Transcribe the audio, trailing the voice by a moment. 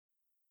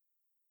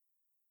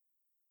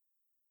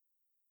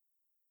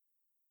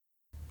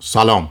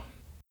سلام،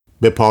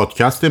 به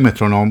پادکست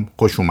مترونوم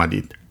خوش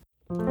اومدید.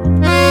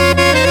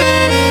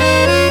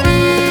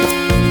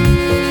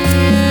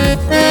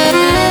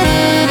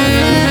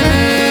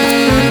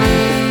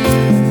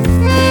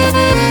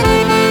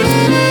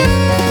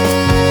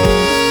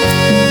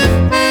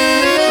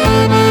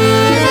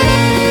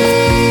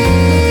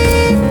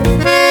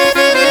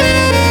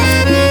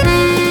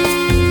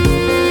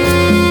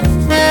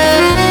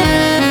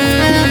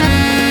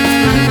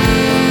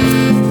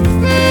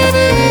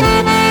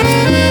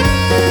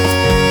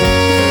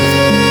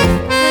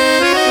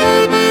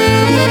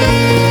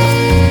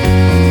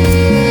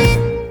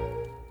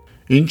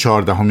 این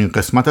 14مین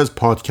قسمت از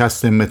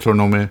پادکست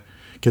مترونومه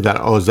که در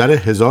آذر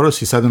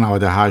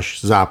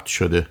 1398 ضبط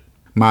شده.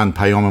 من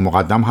پیام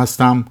مقدم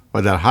هستم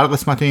و در هر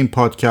قسمت این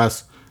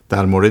پادکست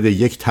در مورد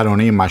یک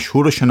ترانه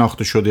مشهور و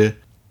شناخته شده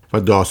و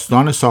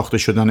داستان ساخته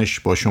شدنش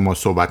با شما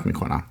صحبت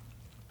میکنم.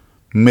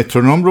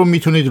 مترونوم رو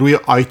میتونید روی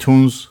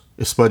آیتونز،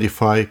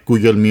 اسپاتیفای،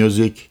 گوگل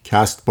میوزیک،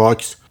 کاست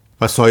باکس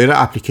و سایر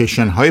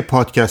اپلیکیشن های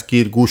پادکست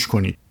گیر گوش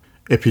کنید.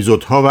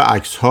 اپیزودها و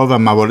عکس‌ها و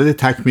موارد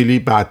تکمیلی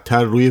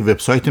بعدتر روی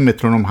وبسایت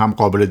مترونوم هم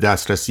قابل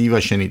دسترسی و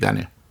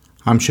شنیدنه.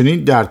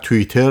 همچنین در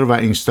توییتر و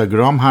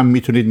اینستاگرام هم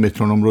میتونید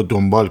مترونوم رو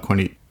دنبال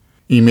کنید.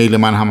 ایمیل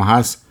من هم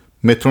هست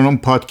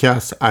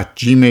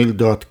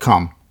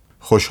metronompodcast@gmail.com.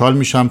 خوشحال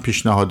میشم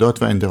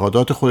پیشنهادات و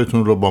انتقادات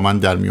خودتون رو با من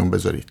در میون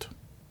بذارید.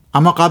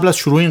 اما قبل از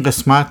شروع این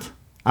قسمت،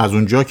 از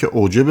اونجا که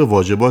اوجب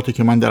واجباته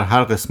که من در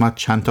هر قسمت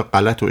چند تا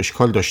غلط و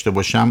اشکال داشته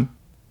باشم،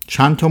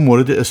 چند تا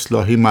مورد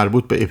اصلاحی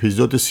مربوط به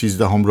اپیزود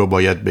 13 رو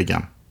باید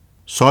بگم.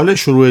 سال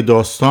شروع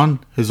داستان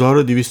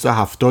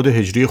 1270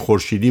 هجری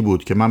خورشیدی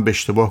بود که من به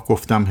اشتباه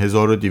گفتم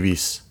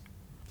 1200.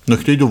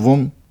 نکته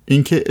دوم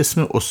این که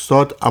اسم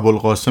استاد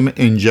ابوالقاسم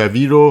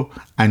انجوی رو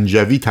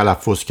انجوی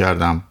تلفظ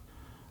کردم.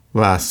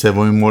 و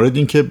سومین مورد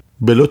این که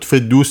به لطف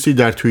دوستی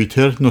در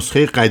توییتر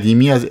نسخه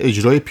قدیمی از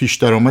اجرای پیش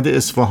درآمد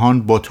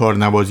اصفهان با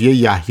تارنوازی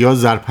یحیی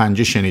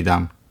زرپنجه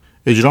شنیدم.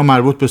 اجرا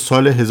مربوط به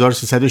سال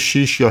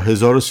 1306 یا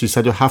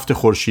 1307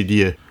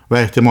 خورشیدیه و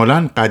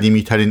احتمالاً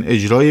قدیمی ترین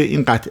اجرای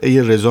این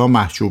قطعه رضا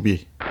محجوبی.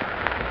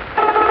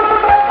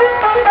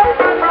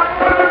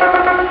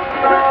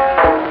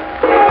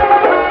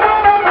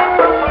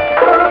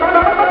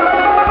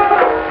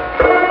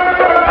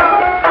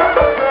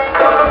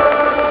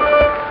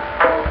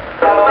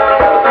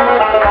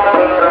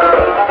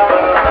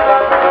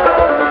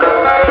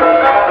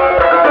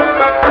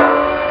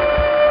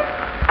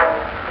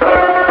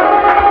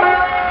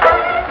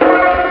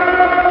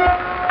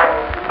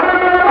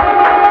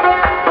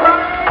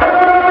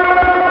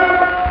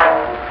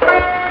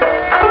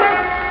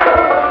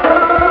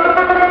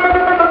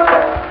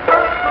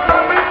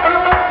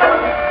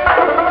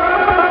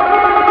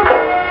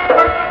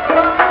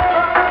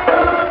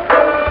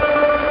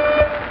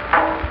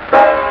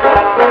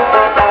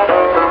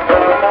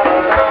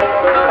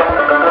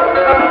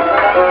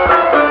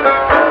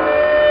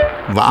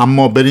 و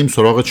اما بریم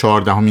سراغ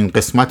 14مین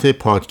قسمت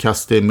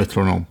پادکست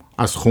مترونوم.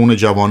 از خون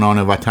جوانان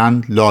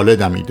وطن لاله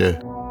دمیده.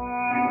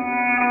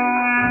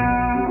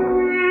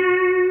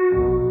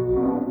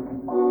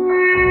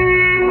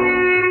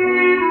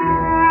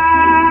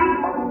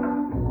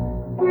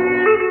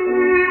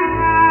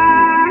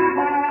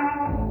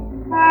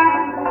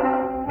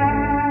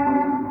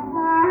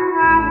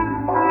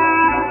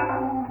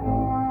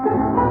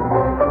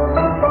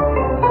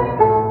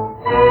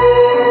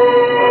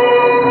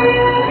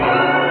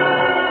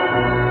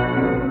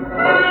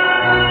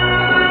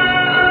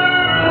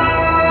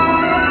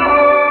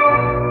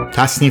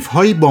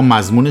 تصنیف‌هایی با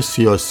مضمون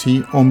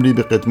سیاسی عمری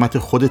به قدمت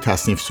خود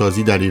تصنیف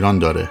سازی در ایران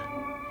داره.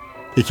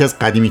 یکی از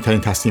قدیمی‌ترین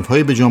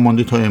تصنیف‌های به جا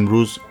مانده تا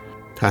امروز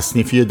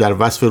تصنیفی در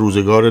وصف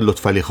روزگار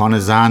لطفعلی خان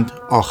زند،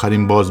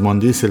 آخرین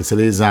بازمانده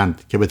سلسله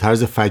زند که به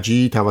طرز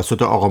فجیعی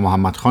توسط آقا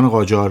محمد خان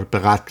قاجار به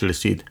قتل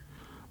رسید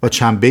و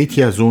چند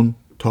بیتی از اون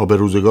تا به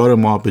روزگار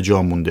ما به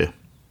جا مونده.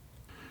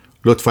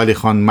 لطفعلی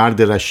خان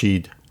مرد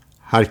رشید،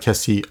 هر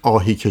کسی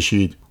آهی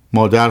کشید،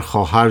 مادر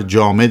خواهر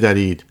جامه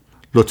درید،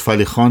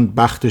 لطفعلی خان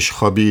بختش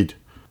خوابید،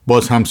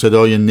 باز هم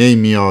صدای نی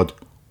میاد،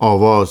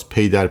 آواز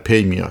پی در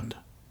پی میاد.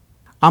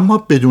 اما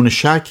بدون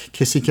شک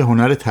کسی که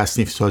هنر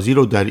تصنیف سازی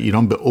رو در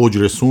ایران به اوج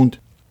رسوند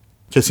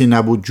کسی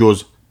نبود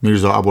جز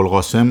میرزا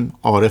ابوالقاسم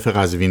عارف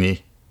قزوینی.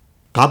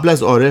 قبل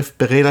از عارف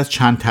به غیر از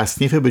چند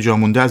تصنیف به جا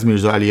مونده از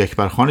میرزا علی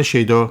اکبرخان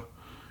شیدا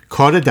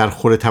کار در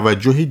خور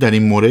توجهی در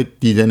این مورد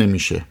دیده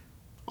نمیشه.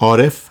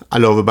 عارف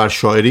علاوه بر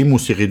شاعری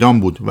موسیقیدان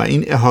بود و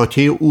این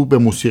احاطه او به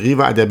موسیقی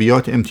و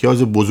ادبیات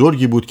امتیاز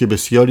بزرگی بود که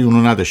بسیاری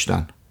اونو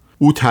نداشتن.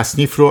 او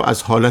تصنیف رو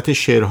از حالت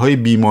شعرهای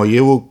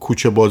بیمایه و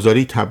کوچه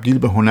بازاری تبدیل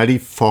به هنری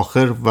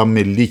فاخر و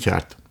ملی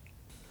کرد.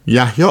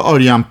 یحیی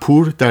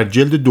آریان‌پور در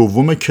جلد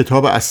دوم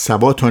کتاب از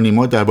صبا تا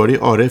نیما درباره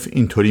عارف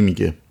اینطوری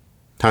میگه: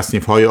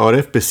 تصنیف‌های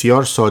عارف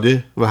بسیار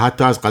ساده و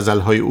حتی از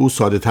غزل‌های او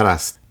ساده‌تر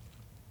است.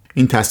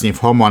 این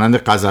تصنیف‌ها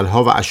مانند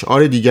غزل‌ها و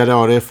اشعار دیگر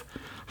عارف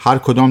هر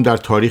کدام در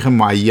تاریخ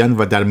معین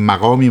و در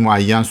مقامی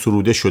معین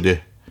سروده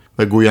شده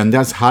و گوینده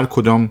از هر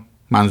کدام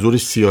منظور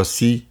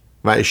سیاسی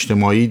و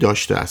اجتماعی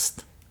داشته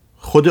است.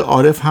 خود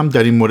عارف هم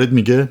در این مورد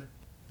میگه: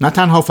 نه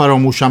تنها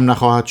فراموشم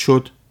نخواهد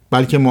شد،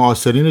 بلکه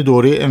معاصرین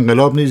دوره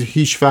انقلاب نیز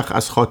هیچ وقت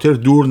از خاطر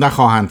دور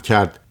نخواهند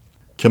کرد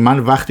که من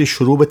وقتی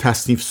شروع به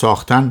تصنیف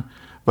ساختن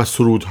و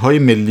سرودهای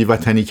ملی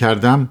وطنی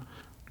کردم،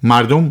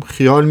 مردم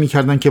خیال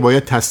می‌کردند که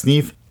باید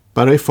تصنیف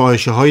برای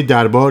فاحشه‌های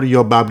دربار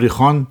یا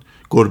ببریخان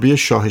گربه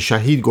شاه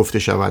شهید گفته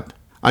شود.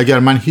 اگر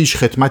من هیچ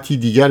خدمتی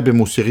دیگر به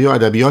موسیقی و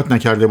ادبیات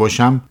نکرده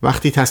باشم،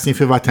 وقتی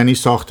تصنیف وطنی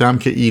ساختم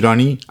که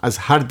ایرانی از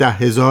هر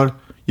 10,000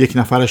 یک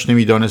نفرش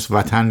نمیدانست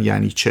وطن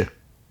یعنی چه.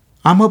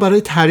 اما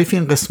برای تعریف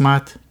این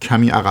قسمت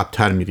کمی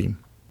عقب‌تر میریم.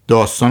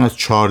 داستان از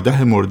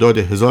 14 مرداد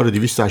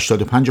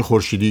 1285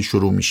 خورشیدی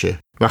شروع میشه،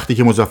 وقتی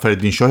که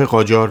مظفرالدین شاه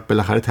قاجار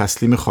بالاخره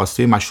تسلیم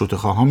خواسته مشروطه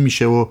خواهان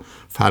میشه و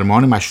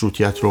فرمان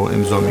مشروطیت رو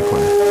امضا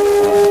میکنه.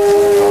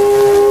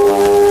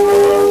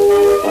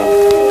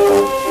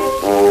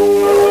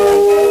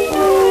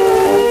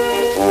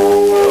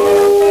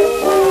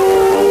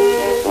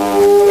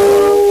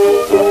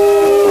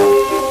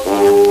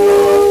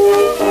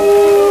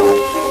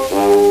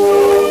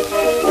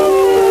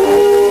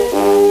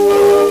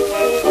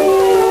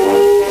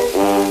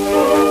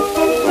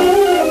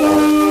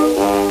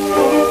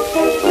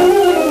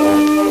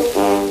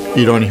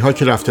 ایرانی ها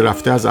که رفته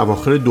رفته از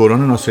اواخر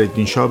دوران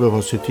ناصرالدین شاه به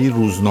واسطه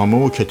روزنامه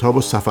و کتاب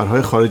و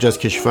سفرهای خارج از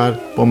کشور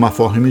با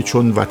مفاهیمی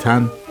چون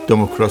وطن،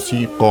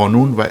 دموکراسی،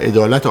 قانون و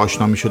عدالت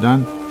آشنا می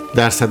شدن،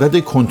 در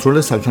صدد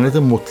کنترل سلطنت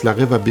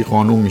مطلقه و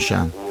بیقانون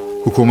میشن.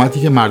 حکومتی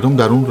که مردم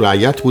در اون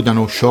رعیت بودن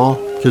و شاه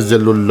که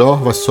ذل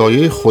الله و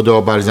سایه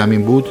خدا بر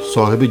زمین بود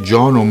صاحب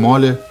جان و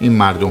مال این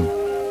مردم.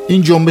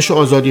 این جنبش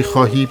آزادی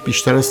خواهی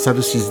بیشتر از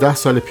 113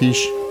 سال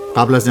پیش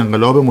قبل از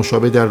انقلاب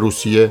مشابه در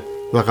روسیه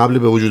و قبل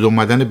به وجود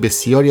آمدن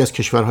بسیاری از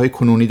کشورهای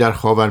کنونی در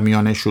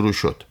خاورمیانه شروع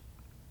شد.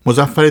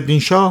 مظفرالدین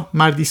شاه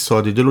مردی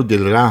ساده‌دل و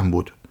دلرحم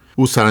بود.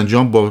 او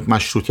سرانجام با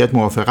مشروطیت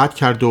موافقت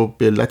کرد و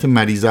به علت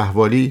مریض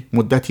احوالی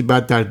مدتی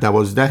بعد در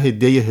 12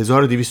 دی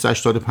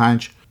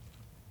 1285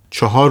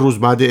 4 روز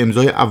بعد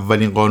امضای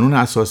اولین قانون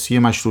اساسی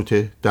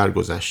مشروطه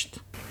درگذشت.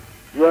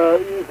 و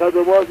این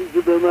خدماتی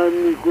که به من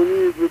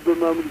میکنید و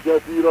به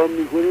مملکت ایران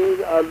میکنید،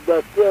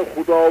 البته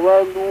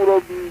خداوند او را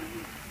بی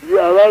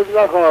عوض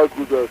نخواهد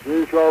گذاشت.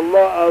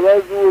 انشاءالله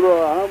عوض او را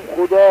هم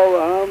خدا و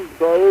هم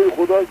سایه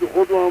خدا که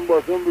خودم هم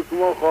باشم به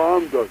شما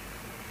خواهم داد.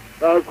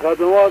 از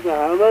خدمات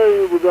همه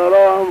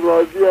وزرا هم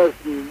راضی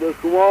هستیم. به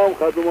شما هم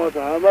خدمات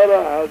همه را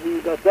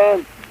حقیقتا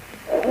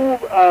خوب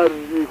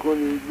عرض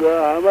میکنید و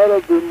همه را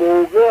به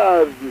موقع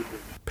عرض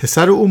میکنید.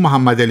 پسر او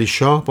محمد علی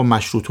شاه با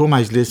مشروطه و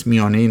مجلس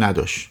میانه‌ای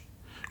نداشت.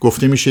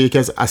 گفته میشه یکی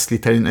از اصلی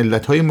ترین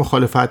علتهای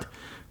مخالفت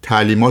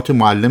تعلیمات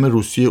معلم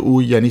روسی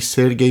او یعنی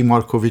سرگئی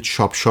مارکوویچ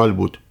شاپشال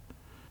بود.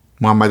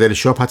 محمد علی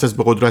شاه پس از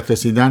به قدرت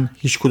رسیدن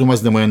هیچ کدوم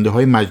از نماینده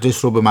های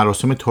مجلس رو به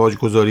مراسم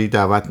تاجگذاری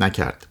دعوت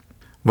نکرد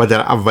و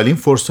در اولین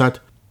فرصت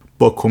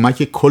با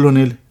کمک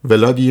کلونل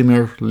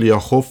ولادیمیر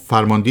لیاخوف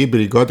فرمانده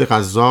بریگاد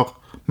قزاق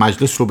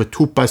مجلس رو به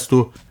توپ بست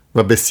و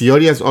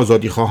بسیاری از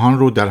آزادیخواهان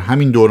رو در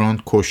همین دوران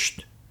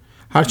کشت.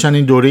 هرچند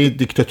این دوره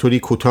دیکتاتوری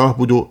کوتاه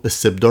بود و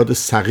استبداد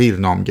صغیر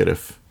نام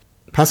گرفت.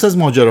 پس از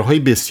ماجراهای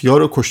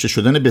بسیار و کشته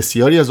شدن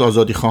بسیاری از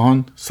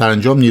آزادیخواهان،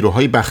 سرانجام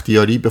نیروهای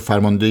بختیاری به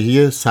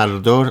فرماندهی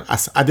سردار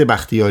اسعد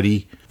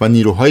بختیاری و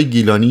نیروهای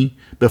گیلانی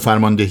به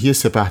فرماندهی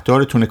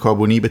سپهدار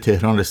تونکابونی به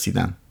تهران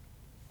رسیدند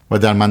و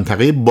در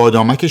منطقه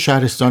بادامک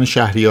شهرستان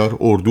شهریار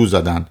اردو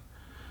زدند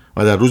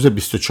و در روز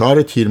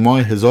 24 تیر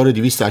ماه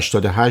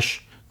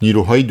 1288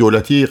 نیروهای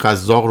دولتی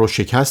قزاق را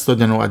شکست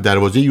دادند و از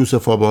دروازه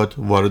یوسف آباد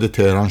وارد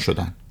تهران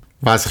شدند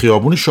و از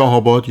خیابون شاه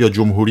آباد یا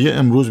جمهوری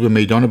امروز به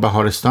میدان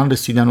بهارستان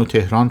رسیدن و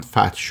تهران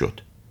فتح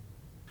شد.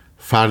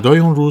 فردای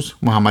اون روز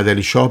محمد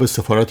علی شاه به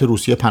سفارت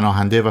روسیه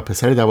پناهنده و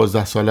پسر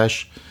 12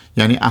 سالش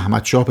یعنی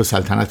احمد شاه به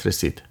سلطنت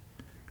رسید.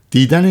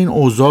 دیدن این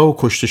اوضاع و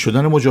کشته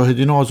شدن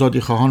مجاهدین و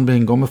آزادیخواهان به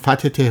هنگام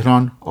فتح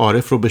تهران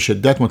عارف رو به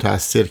شدت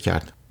متأثر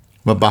کرد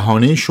و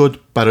بهانه‌ای شد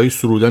برای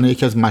سرودن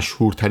یکی از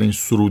مشهورترین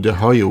سروده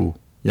های او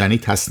یعنی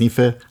تصنیف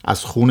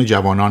از خون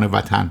جوانان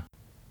وطن.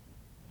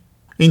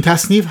 این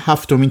تصنیف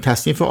هفتمین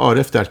تصنیف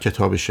عارف در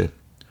کتابشه.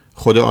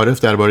 خود عارف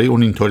درباره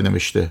اون اینطور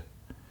نوشته: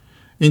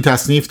 این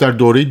تصنیف در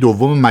دوره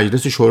دوم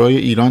مجلس شورای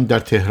ایران در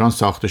تهران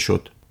ساخته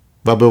شد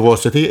و به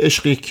واسطه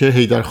عشقی که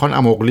حیدرخان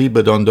اموغلی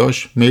بدان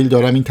داشت میل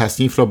دارم این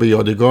تصنیف را به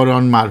یادگار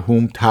آن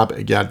مرحوم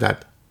طبع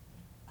گردد.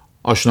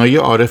 آشنایی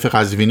عارف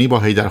قزوینی با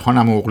حیدرخان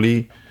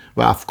اموغلی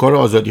و افکار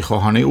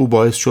آزادیخواهانه او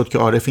باعث شد که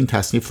عارف این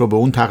تصنیف را به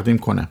اون تقدیم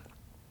کنه.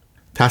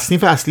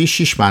 تصنیف اصلی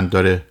 6 بند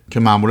داره که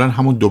معمولاً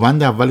همون 2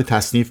 بند اول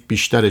تصنیف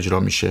بیشتر اجرا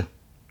میشه.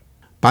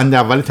 بند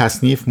اول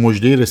تصنیف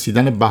مژده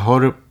رسیدن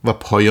بهار و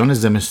پایان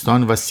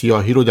زمستان و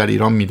سیاهی رو در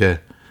ایران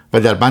میده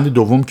و در بند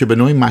دوم که به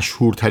نوعی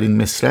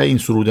مشهورترین مصرع این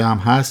سروده هم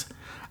هست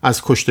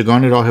از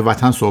کشتگان راه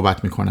وطن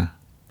صحبت میکنه.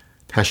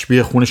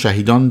 تشبیه خون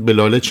شهیدان به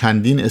لاله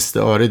چندین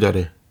استعاره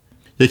داره.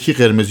 یکی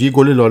قرمزی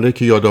گل لاله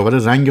که یادآور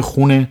رنگ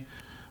خونه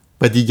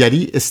و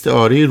دیگری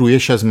استعاره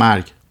رویش از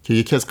مرگ که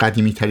یکی از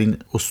قدیمی ترین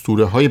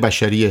اسطوره های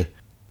بشریه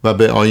و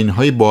به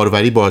آیین‌های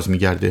باروری باز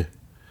میگرده.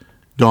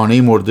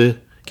 دانه مرده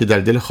که در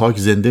دل خاک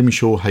زنده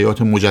میشه و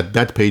حیات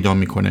مجدد پیدا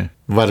میکنه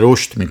و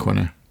رشد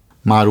میکنه.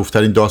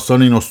 معروفترین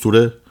داستان این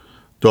اسطوره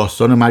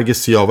داستان مرگ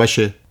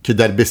سیاوشه که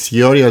در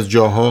بسیاری از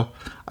جاها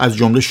از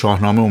جمله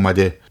شاهنامه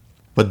اومده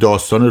و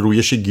داستان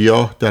رویش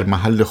گیاه در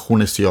محل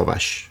خون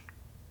سیاوش.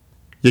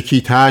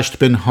 یکی تشت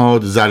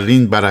بنهاد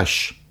زرین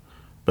برش،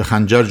 به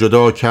خنجر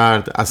جدا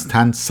کرد از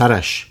تن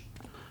سرش.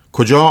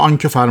 کجا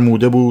آنکه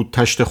فرموده بود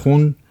تشت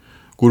خون،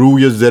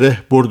 گروی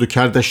زره برد و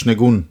کردش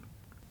نگون.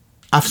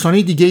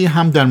 افسانه دیگه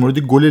هم در مورد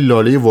گل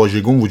لاله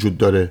واژگون وجود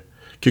داره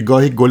که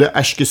گاهی گل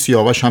اشک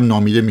سیاوش هم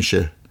نامیده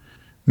میشه.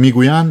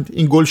 میگویند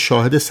این گل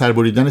شاهد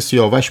سربریدن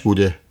سیاوش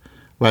بوده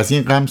و از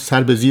این غم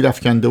سر به زیر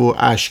افکنده و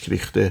اشک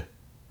ریخته.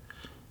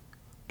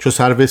 چو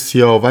سرو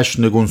سیاوش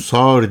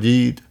نگونسار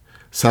دید،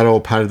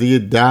 سراپرده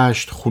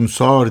دشت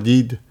خونسار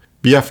دید.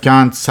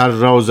 بیفکند سر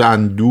راز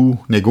اندوه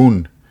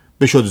نگون،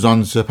 بشد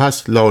زان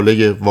سپس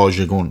لاله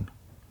واژگون.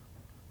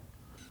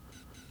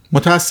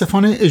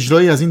 متاسفانه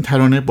اجرایی از این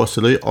ترانه با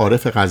صدای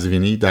عارف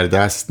قزوینی در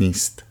دست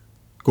نیست.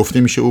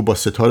 گفته میشه او با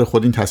ستار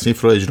خود این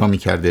تصنیف را اجرا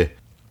میکرده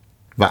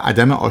و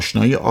عدم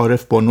آشنایی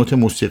عارف با نوت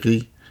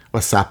موسیقی و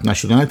ثبت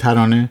نشدن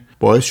ترانه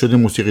باعث شده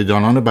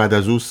موسیقیدانان بعد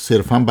از او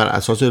صرفاً بر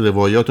اساس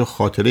روایات و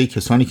خاطره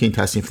کسانی که این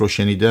تصنیف رو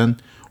شنیدن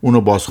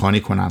اونو بازخوانی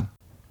کنن.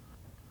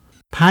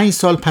 5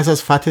 سال پس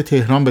از فتح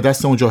تهران به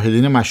دست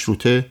مجاهدین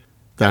مشروطه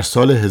در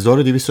سال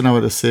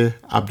 1293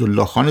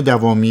 عبدالله خان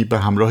دوامی به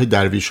همراه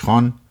درویش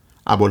خان،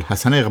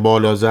 ابوالحسن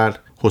اقبال آذر،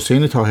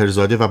 حسین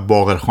طاهرزاده و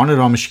باقرخان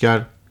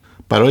رامشگر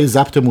برای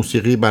ضبط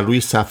موسیقی بر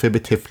روی صفحه به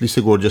تفلیس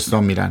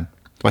گرجستان میرن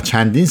و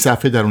چندین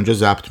صفحه در اونجا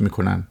ضبط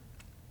میکنن.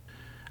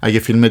 اگه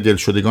فیلم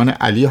دلشدگان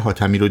علی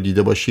حاتمی رو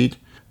دیده باشید،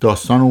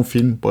 داستان اون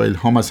فیلم با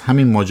الهام از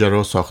همین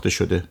ماجرا ساخته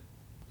شده.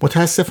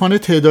 متاسفانه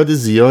تعداد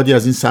زیادی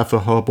از این صفحه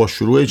ها با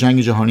شروع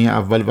جنگ جهانی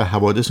اول و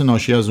حوادث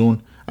ناشی از اون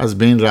از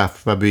بین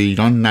رفت و به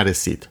ایران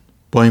نرسید.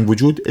 با این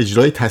وجود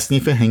اجرای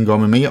تصنیف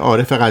هنگامه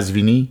عارف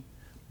قزوینی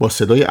با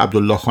صدای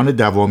عبدالله خان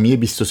دوامی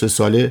 23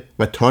 ساله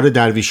و تار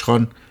درویش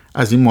خان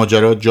از این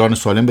ماجرا جان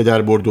سالم به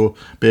در برد و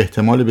به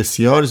احتمال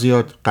بسیار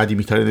زیاد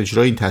قدیمی‌ترین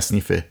اجرای این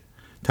تصنیفه.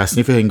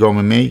 تصنیف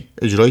هنگام می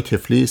اجرای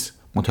تفلیس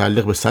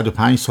متعلق به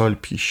 105 سال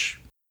پیش.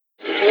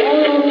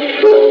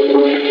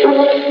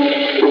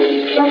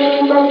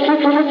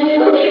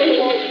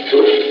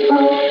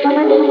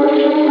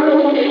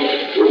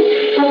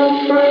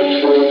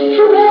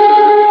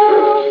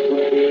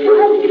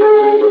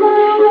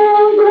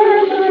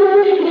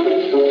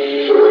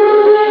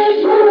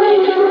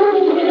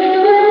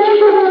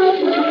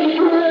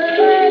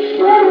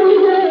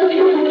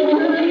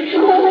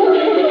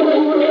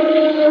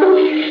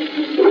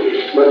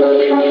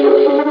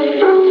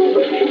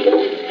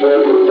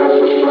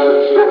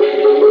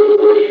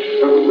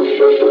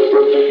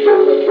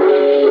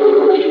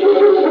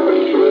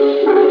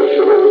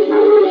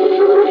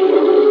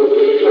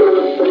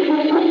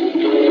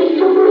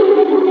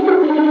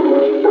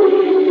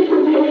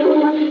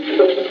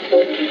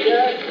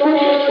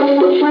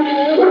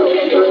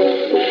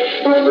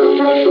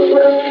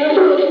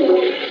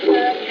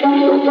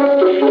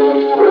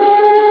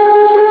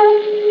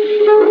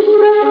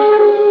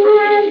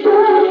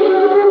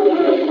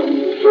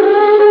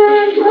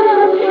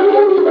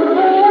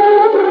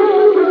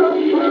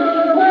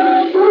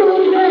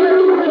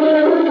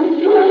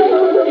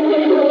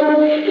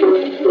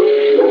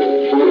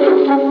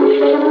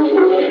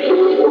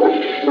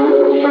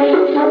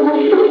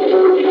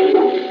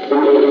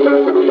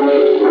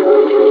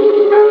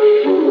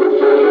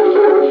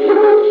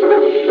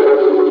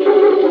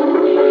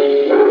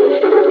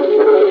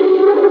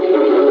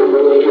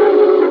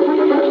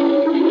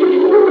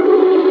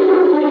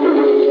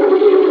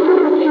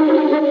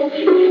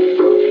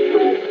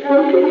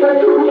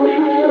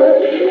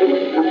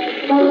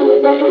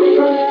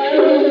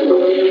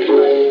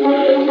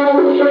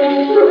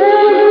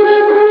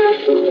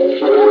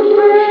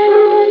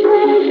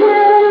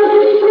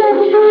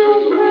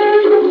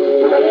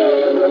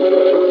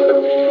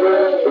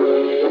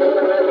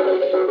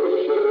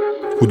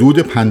 حدود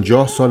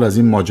 50 سال از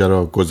این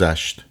ماجرا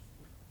گذشت.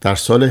 در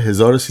سال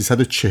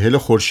 1340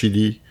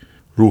 خورشیدی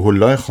روح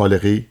الله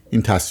خالقی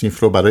این تصنیف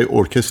رو برای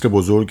ارکستر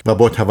بزرگ و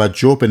با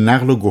توجه به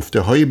نقل و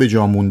گفته‌های به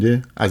جا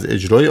مونده از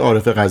اجرای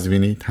عارف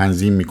قزوینی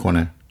تنظیم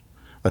میکنه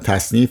و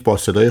تصنیف با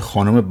صدای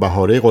خانم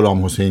بهاره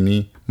غلام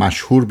حسینی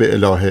مشهور به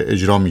الهه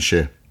اجرا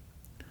میشه.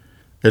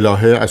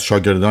 الهه از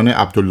شاگردان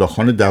عبدالله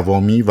خان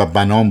دوامی و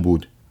بنام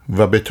بود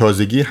و به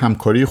تازگی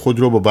همکاری خود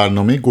را با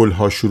برنامه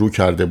گلها شروع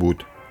کرده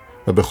بود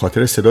و به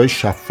خاطر صدای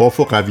شفاف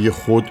و قوی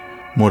خود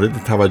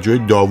مورد توجه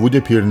داوود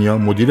پیرنیا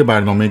مدیر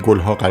برنامه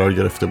گلها قرار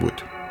گرفته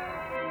بود.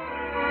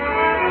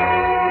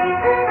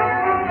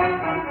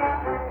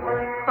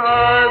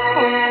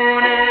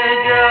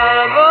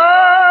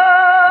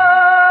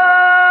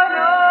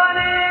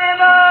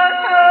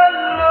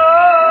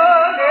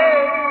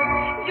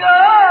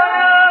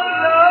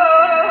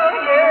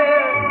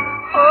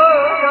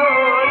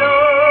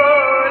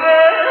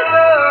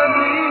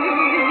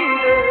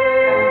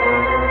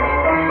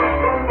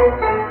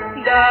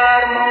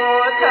 در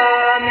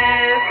ماتم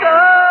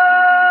سر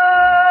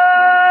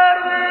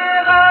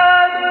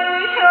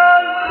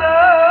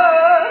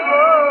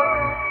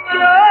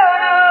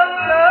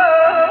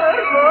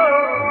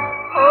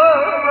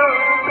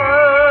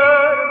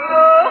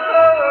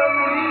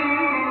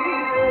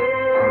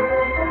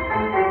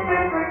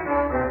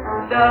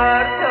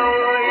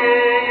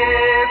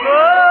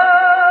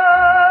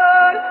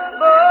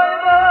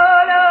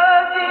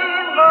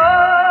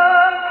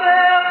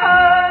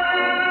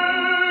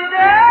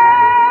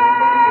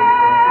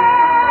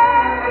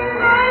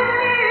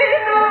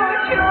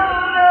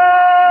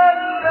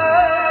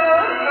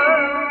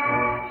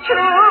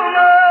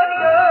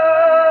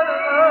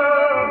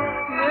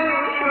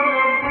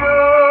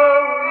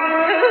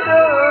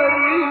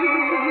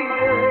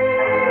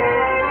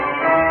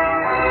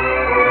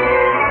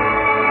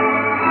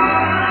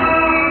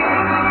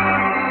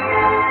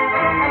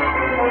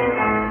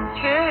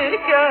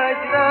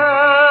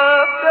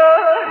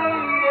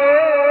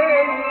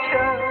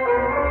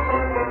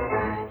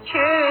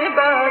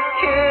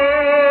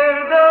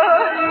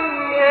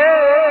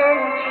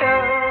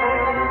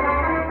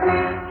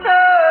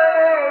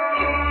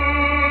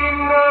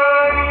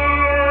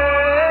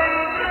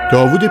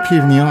داوود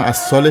پیرنیا از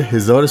سال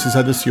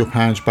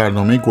 1335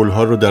 برنامه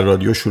گلها رو در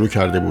رادیو شروع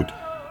کرده بود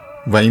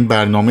و این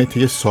برنامه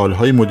طی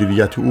سالهای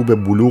مدیریت او به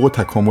بلوغ و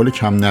تکامل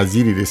کم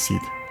نظیری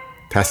رسید.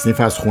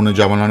 تصنیف از خون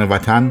جوانان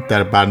وطن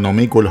در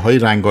برنامه گلهای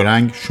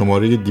رنگارنگ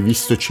شماره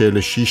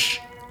 246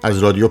 از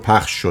رادیو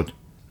پخش شد.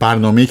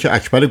 برنامه‌ای که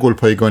اکبر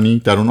گلپایگانی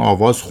در اون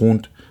آواز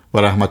خوند و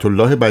رحمت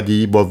الله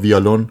بدیعی با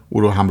ویولون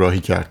او رو همراهی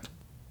کرد.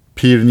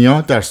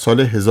 پیرنیا در سال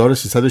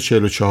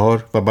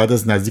 1344 و بعد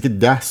از نزدیک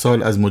 10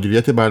 سال از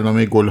مدیریت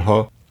برنامه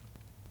گلها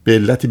به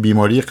علت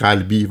بیماری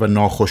قلبی و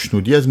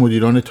ناخشنودی از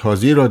مدیران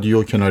تازه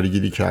رادیو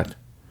کناره‌گیری کرد.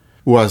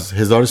 او از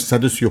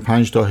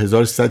 1335 تا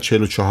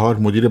 1344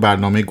 مدیر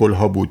برنامه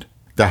گلها بود.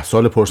 10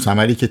 سال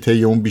پرثمری که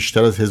طی اون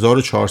بیشتر از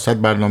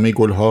 1400 برنامه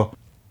گلها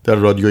در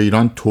رادیو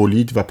ایران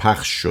تولید و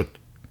پخش شد.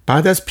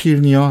 بعد از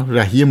پیرنیا،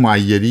 رهی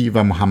معیری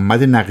و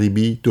محمد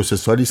نقیبی 2-3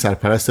 سالی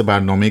سرپرست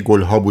برنامه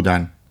گلها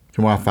بودند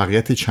که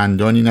موفقیت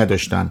چندانی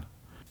نداشتند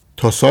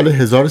تا سال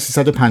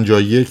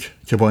 1351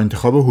 که با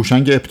انتخاب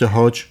هوشنگ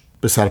ابتهاج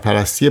به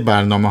سرپرستی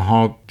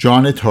برنامه‌ها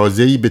جان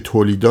تازه‌ای به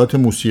تولیدات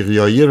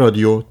موسیقیایی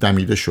رادیو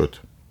دمیده شد.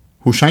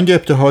 هوشنگ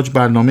ابتهاج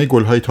برنامه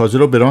گلهای تازه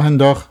را به راه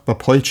انداخت و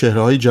پای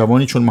چهره‌های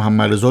جوانی چون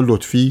محمد رضا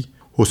لطفی،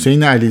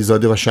 حسین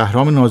علیزاده و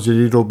شهرام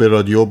ناظری رو به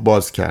رادیو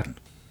باز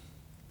کرد.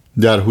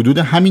 در حدود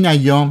همین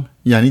ایام،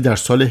 یعنی در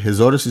سال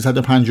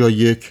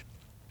 1351،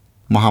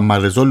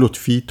 محمد رضا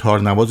لطفی،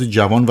 تارنواز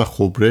جوان و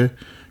خبره،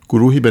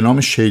 گروهی به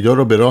نام شیدا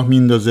را به راه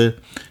میندازه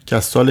که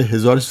از سال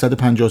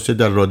 1353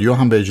 در رادیو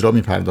هم به اجرا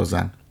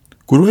میپردازن.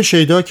 گروه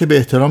شیدا که به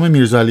احترام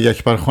میرزا علی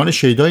اکبرخان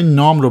شیدای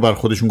نام رو بر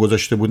خودشون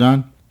گذاشته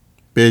بودن،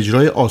 به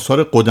اجرای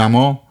آثار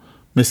قدما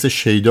مثل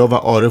شیدا و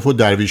عارف و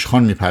درویش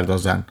خان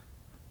میپردازن.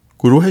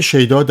 گروه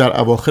شیدا در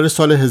اواخر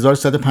سال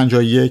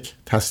 1151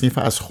 تصنیف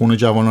از خون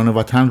جوانان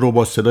وطن رو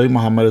با صدای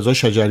محمد رضا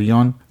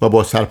شجریان و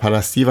با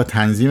سرپرستی و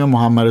تنظیم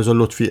محمد رضا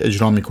لطفی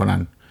اجرا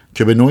میکنن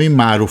که به نوعی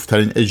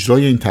معروفترین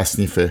اجرای این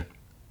تصنیفه.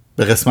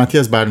 به قسمتی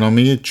از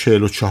برنامه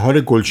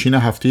 44 گلچین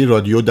هفته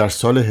رادیو در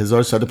سال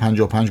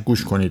 1155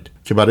 گوش کنید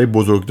که برای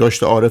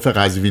بزرگداشت عارف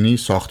قزوینی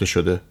ساخته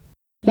شده.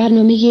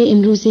 برنامه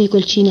امروز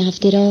گلچین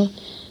هفته را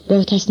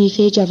با تصنیف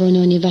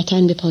جوانان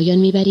وطن به پایان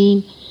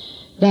میبریم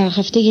و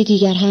هفته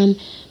دیگر هم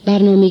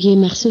برنامه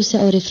مخصوص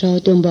عارف را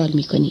دنبال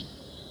میکنیم.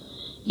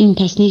 این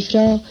تصنیف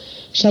را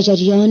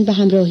شجریان به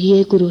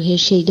همراهی گروه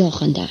شیدا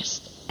خوانده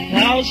است.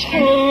 از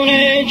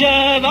خون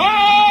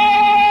جوان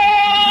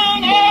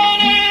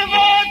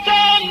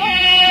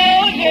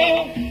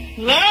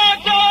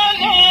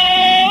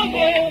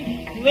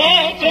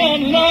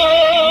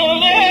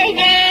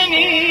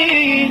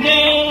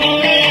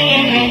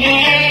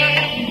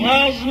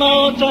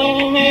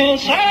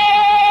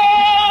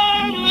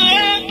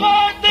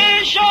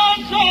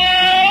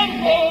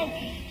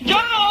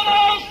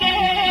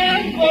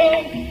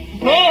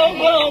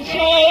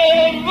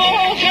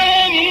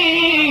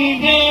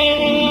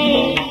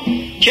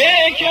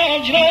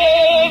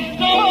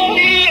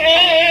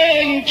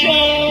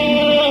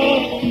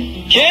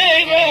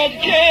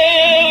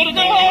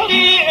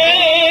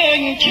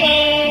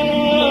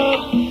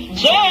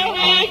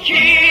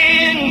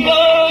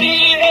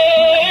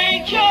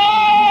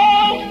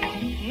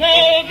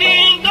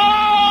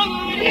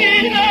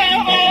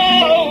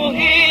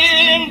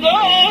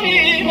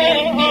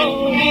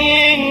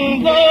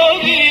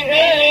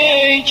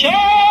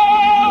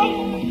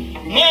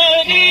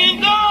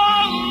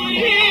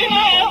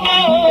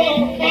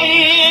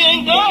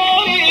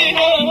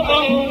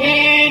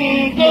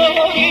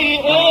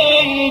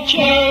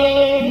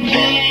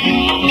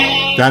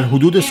در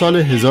حدود سال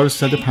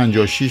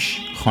 1356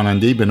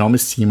 خواننده‌ای به نام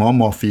سیما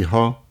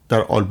مافیها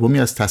در آلبومی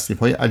از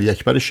تصنیف‌های علی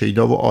اکبر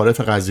شیدا و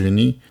عارف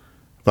قزوینی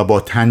و با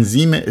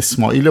تنظیم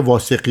اسماعیل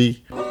واثقی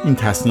این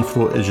تصنیف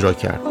رو اجرا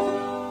کرد.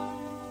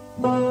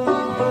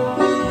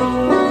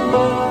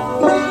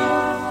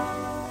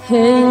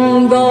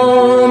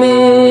 هنگام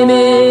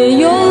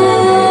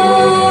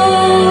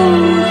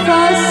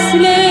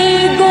فصل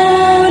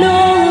گل و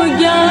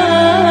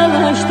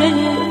گشته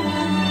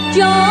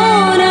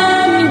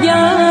جانم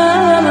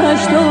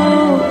گشت و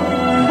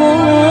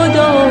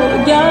خدا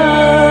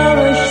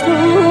گشت و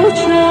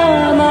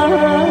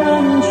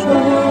چمن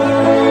شد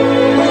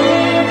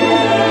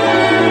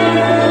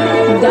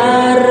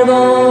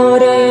دربار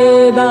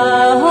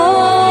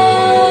بهاری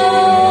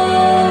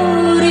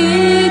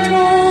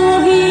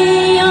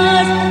توهی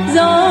از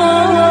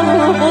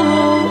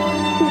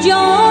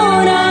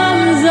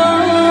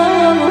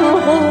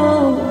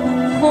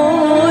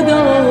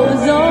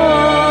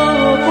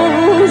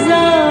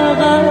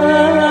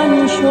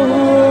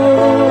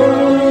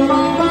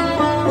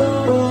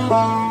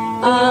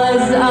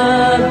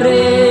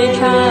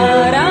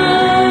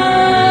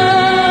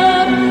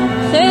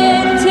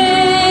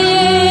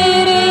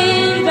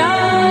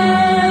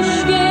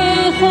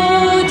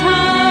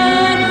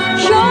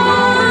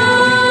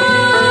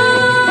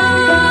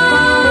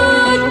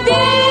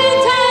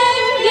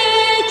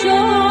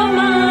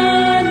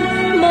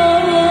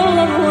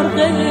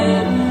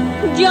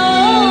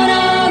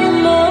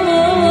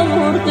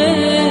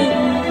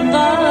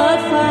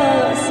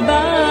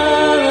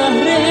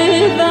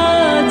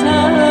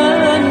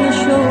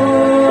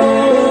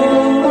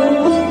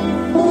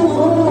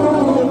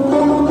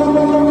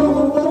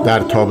در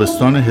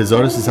تابستان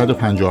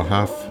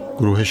 1357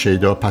 گروه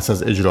شیدا پس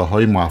از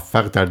اجراهای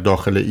موفق در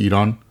داخل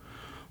ایران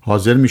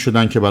حاضر می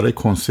شدن که برای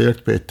کنسرت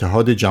به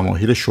اتحاد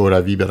جماهیر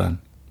شوروی برن.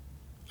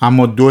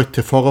 اما دو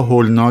اتفاق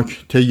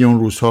هولناک طی اون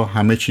روزها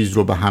همه چیز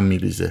رو به هم می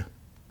ریزه.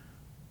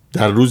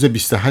 در روز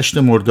 28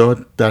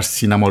 مرداد در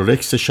سینما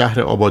رکس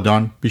شهر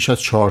آبادان بیش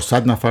از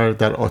 400 نفر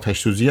در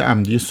آتش‌سوزی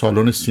عمدی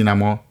سالن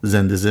سینما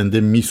زنده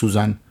می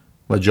سوزن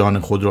و جان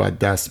خود را از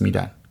دست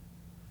میدن.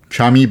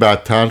 کمی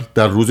بعدتر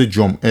در روز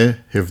جمعه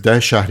 17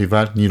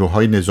 شهریور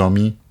نیروهای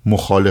نظامی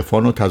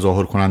مخالفان و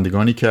تظاهر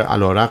کنندگانی که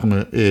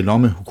علیرغم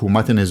اعلام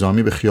حکومت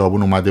نظامی به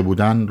خیابون اومده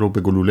بودن رو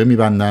به گلوله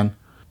میبندن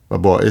و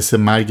باعث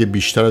مرگ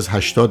بیشتر از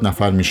 80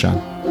 نفر میشن.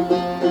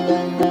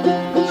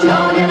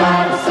 جان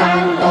بر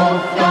سنگ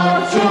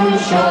افتاد چون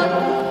شد،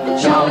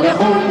 جان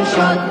خون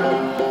شد،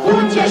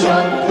 خون چه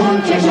شد،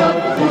 خون چه شد،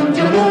 خون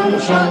جنون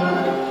شد،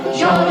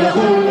 جان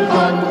خون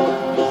کن،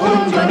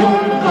 خون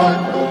جنون کن،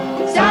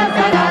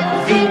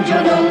 سلطنت زین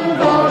جنون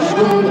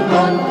باشگون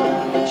کن،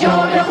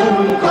 جان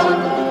خون کن،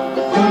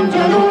 خون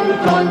جنون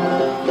کن،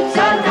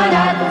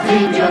 سلطنت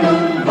زین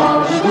جنون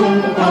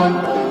باشگون کن،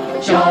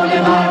 جان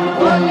من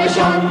گل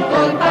نشان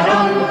گل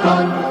بران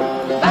کن،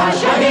 بر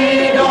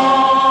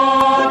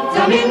شهیدان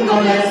زمین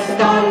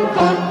گلستان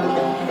کن،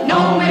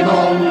 نام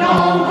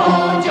گمنام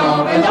ها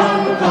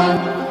جاودان کن،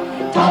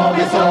 تا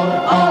به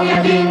صبح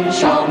آید این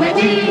شام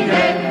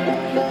تیره،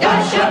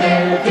 در شب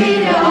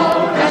تیره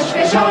آتش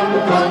فشان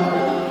کن،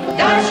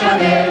 در شب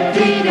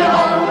تیره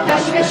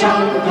آتش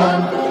فشان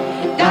کن،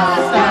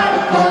 دست در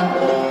کن،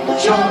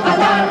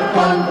 شوقتر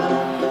کن،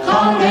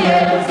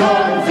 خانه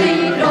ظلم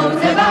زیر و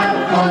زبر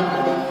کن.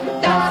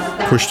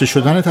 کشته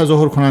شدن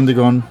تظاهر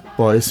کنندگان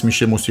باعث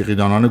میشه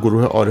موسیقیدانان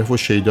گروه عارف و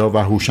شیدا و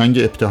هوشنگ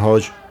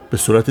ابتهاج به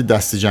صورت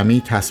دست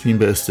جمعی تصمیم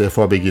به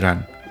استعفا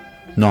بگیرن.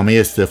 نامه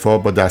استعفا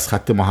با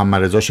دستخط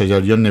محمدرضا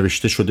شجریان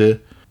نوشته شده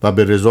و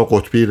به رضا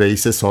قطبی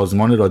رئیس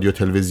سازمان رادیو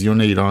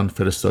تلویزیون ایران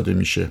فرستاده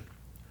میشه.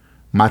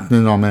 متن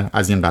نامه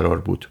از این قرار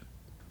بود: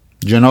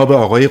 جناب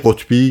آقای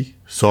قطبی،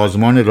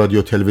 سازمان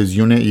رادیو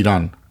تلویزیون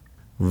ایران،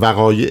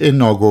 وقایع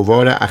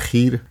ناگوار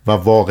اخیر و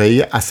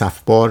واقعی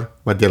اسفبار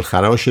و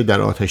دلخراش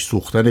در آتش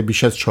سوختن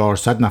بیش از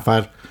 400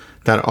 نفر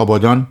در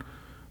آبادان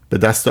به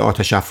دست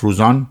آتش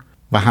افروزان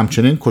و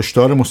همچنین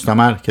کشتار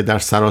مستمر که در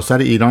سراسر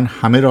ایران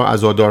همه را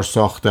عزادار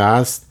ساخته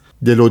است،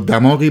 دل و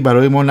دماغی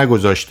برای ما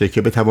نگذاشته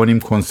که بتوانیم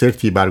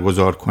کنسرتی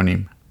برگزار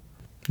کنیم.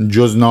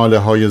 جز ناله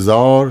های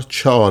زار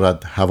چه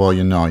آرد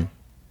هوای نای.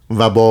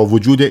 و با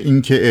وجود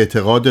اینکه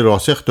اعتقاد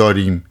راسخ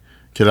داریم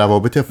که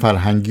روابط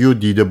فرهنگی و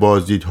دیده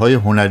بازدیدهای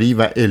هنری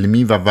و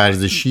علمی و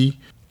ورزشی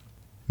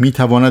می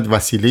تواند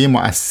وسیله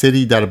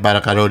مؤثری در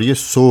برقراری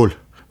صلح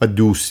و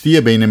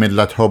دوستی بین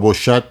ملت‌ها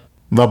باشد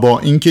و با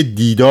اینکه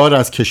دیدار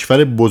از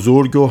کشور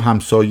بزرگ و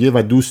همسایه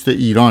و دوست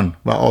ایران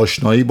و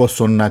آشنایی با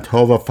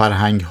سنت‌ها و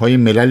فرهنگ‌های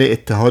ملل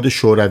اتحاد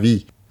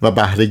شوروی و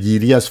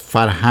بهره‌گیری از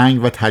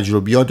فرهنگ و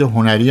تجربیات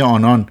هنری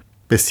آنان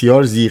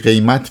بسیار ذی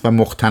قیمت و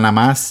مغتنم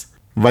است،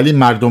 ولی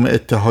مردم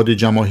اتحاد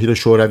جماهیر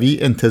شوروی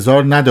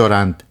انتظار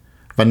ندارند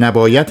و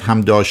نباید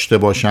هم داشته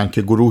باشند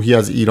که گروهی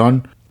از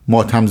ایران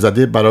ماتم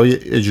زده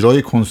برای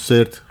اجرای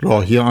کنسرت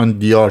راهی آن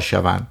دیار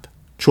شوند.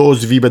 چو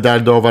عضوی به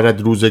درد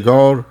آورد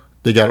روزگار،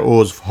 دیگر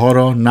عضوها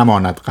را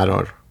نماند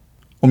قرار.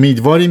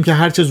 امیدواریم که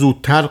هرچه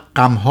زودتر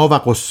غمها و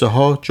قصه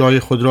ها جای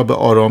خود را به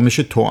آرامش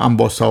توأم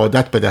با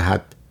سعادت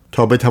بدهد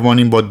تا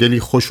بتوانیم با دلی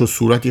خوش و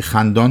صورتی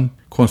خندان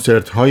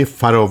کنسرت های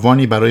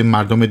فراوانی برای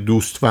مردم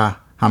دوست و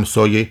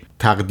همسایه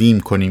تقدیم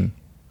کنیم.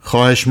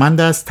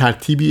 خواهشمند است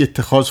ترتیبی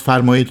اتخاذ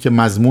فرمایید که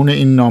مضمون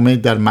این نامه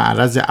در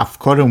معرض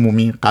افکار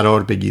عمومی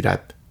قرار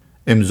بگیرد.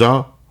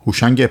 امضا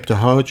هوشنگ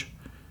ابتهاج،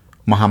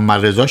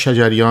 محمدرضا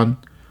شجریان،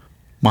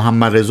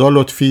 محمدرضا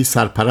لطفی،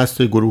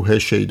 سرپرست گروه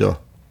شیدا.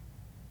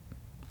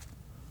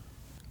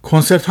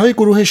 کنسرت های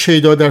گروه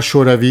شیدا در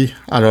شوروی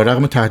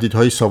علیرغم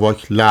تهدیدهای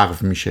ساواک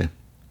لغو میشه.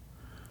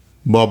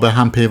 با به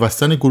هم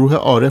پیوستن گروه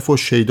عارف و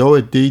شیدا و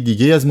عده‌ای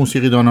دیگه از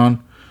موسیقیدانان،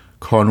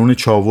 کانون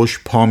چاوش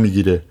پا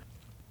میگیره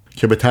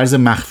که به طرز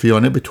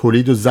مخفیانه به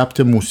تولید و ضبط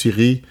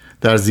موسیقی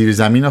در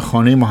زیرزمین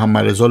خانه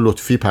محمدرضا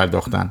لطفی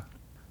پرداختن.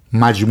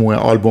 مجموعه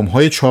آلبوم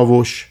های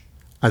چاوش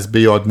از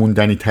به یاد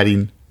موندنی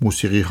ترین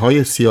موسیقی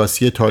های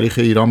سیاسی تاریخ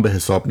ایران به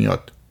حساب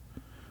میاد.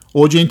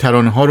 اوج این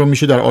ترانه ها رو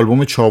میشه در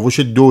آلبوم چاوش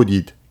 2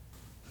 دید.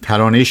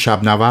 ترانه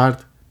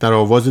شبنورد در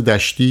آواز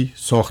دشتی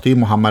ساخته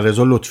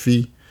محمدرضا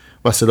لطفی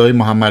و صدای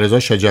محمدرضا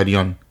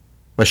شجریان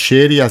و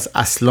شعری از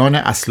اصلان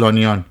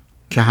اصلانیان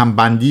که هم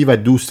بندی و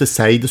دوست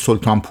سعید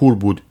سلطانپور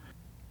بود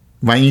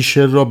و این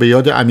شعر را به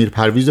یاد امیر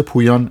پرویز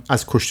پویان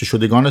از کشته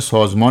شدگان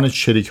سازمان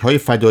چریک‌های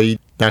فدایی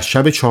در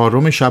شب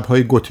 4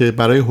 شب‌های گته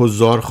برای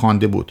حضار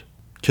خوانده بود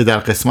که در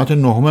قسمت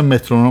 9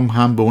 مترونوم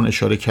هم به اون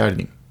اشاره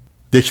کردیم.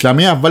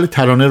 دکلمه اول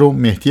ترانه رو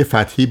مهدی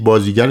فتحی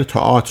بازیگر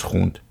تئاتر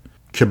خوند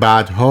که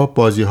بعدها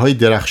بازی‌های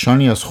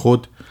درخشانی از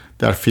خود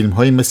در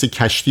فیلم‌های مثل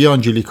کشتی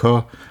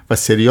آنجلیکا و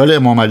سریال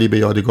امام علی به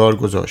یادگار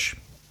گذاشت.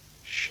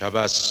 شب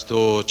است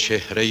و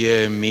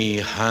چهره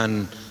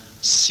میهن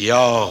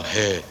سیاه،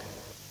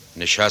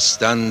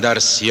 نشستن در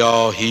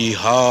سیاهی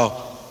ها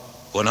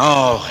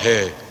گناه،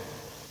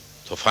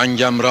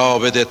 تفنگم را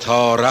بده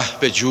تا ره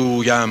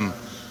بجویم،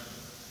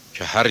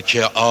 که هر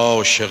که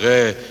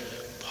عاشقه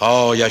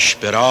پایش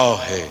به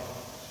راهه.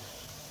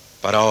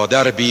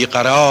 برادر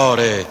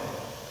بیقراره،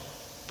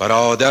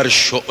 برادر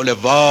شعله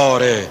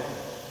واره،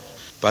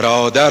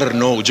 برادر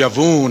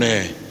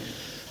نوجوونه،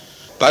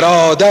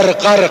 برادر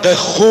غرق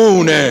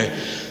خونه،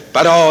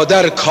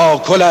 برادر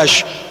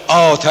کاکلش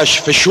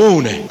آتش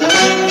فشونه.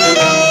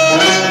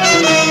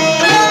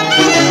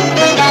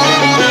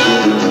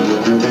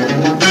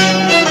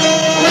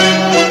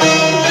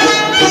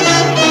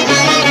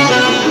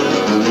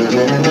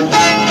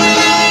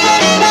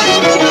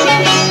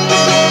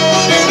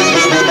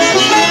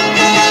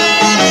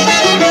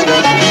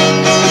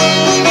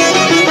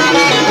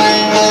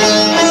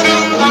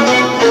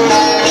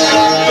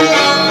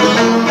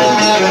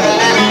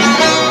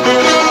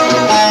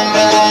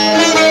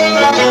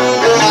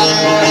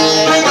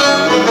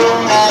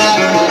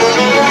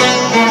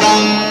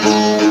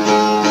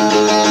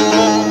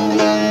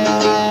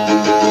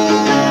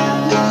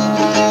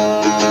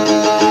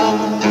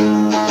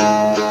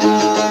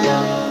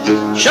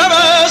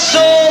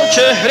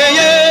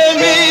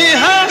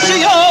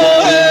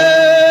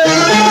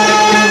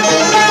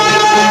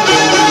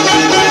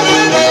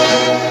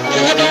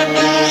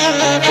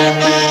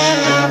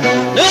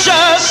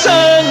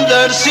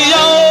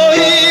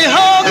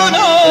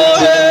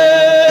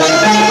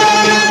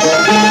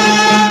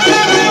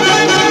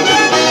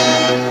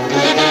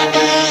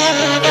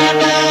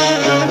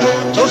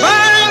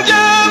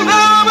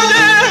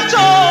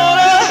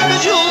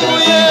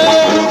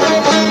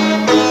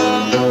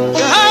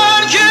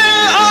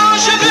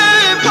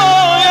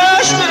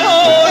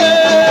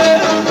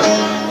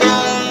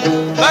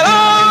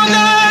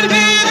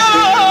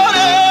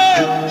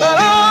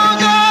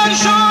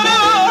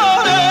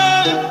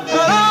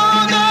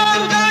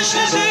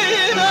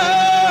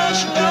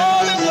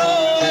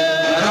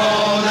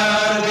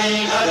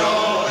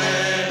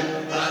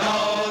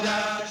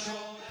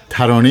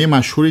 ترانه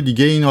مشهور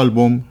دیگه این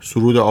آلبوم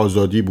سرود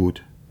آزادی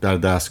بود در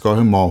دستگاه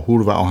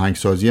ماهور و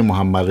آهنگسازی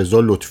محمدرضا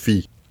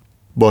لطفی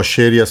با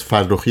شعری از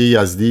فرخی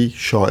یزدی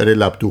شاعر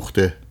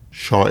لبدوخته،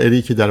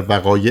 شاعری که در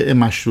وقایع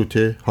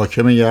مشروطه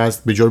حاکم یزد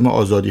به جرم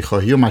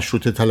آزادیخواهی و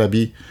مشروطه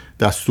طلبی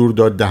دستور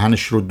داد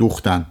دهنش رو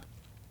دوختن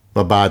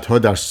و بعدها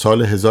در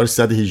سال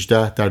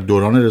 1318 در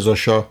دوران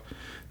رضاشاه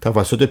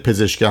توسط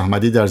پزشک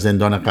احمدی در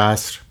زندان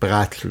قصر به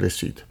قتل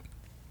رسید.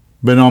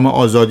 به نام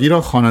آزادی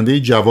را خواننده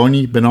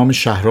جوانی به نام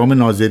شهرام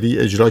ناظری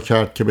اجرا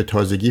کرد که به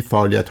تازگی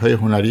فعالیت‌های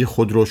هنری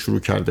خود را شروع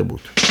کرده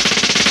بود.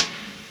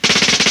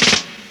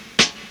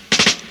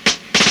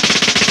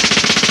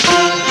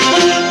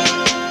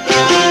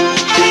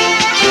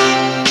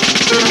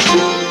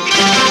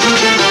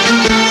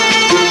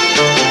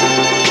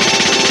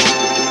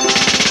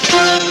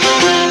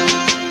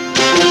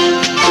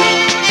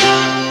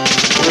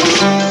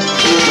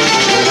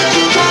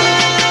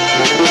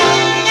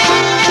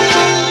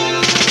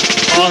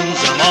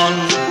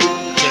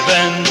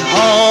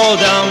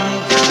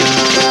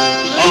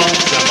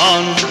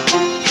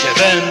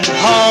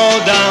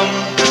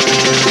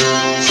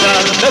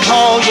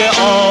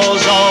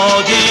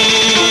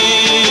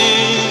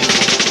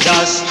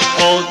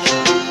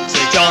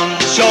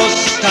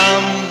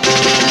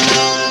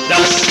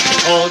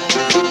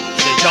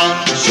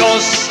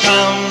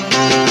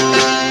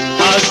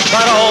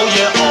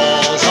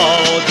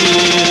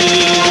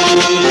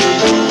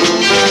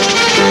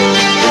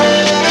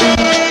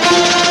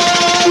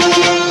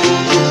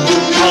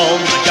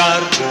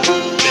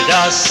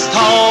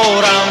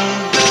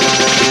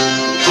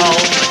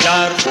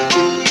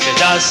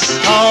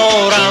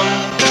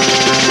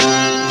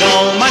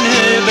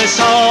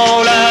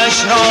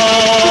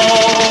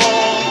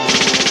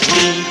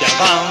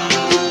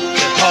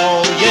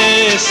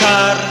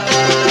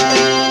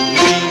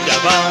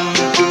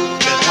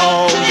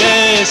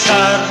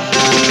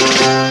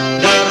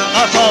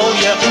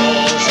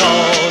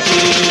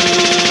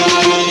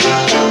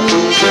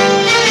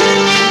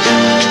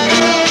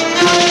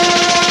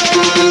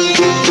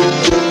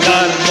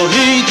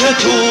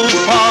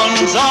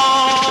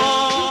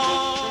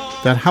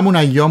 در همون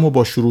ایام و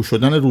با شروع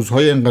شدن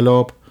روزهای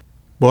انقلاب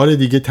بار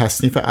دیگه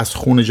تصنیف از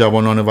خون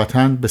جوانان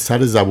وطن به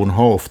سر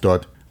زبونها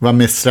افتاد و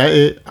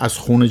مصرع از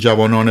خون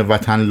جوانان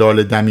وطن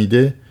لاله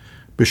دمیده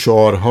به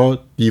شعارها،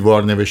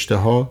 دیوار نوشته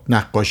ها،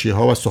 نقاشی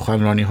ها و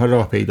سخنرانی ها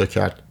راه پیدا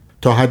کرد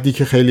تا حدی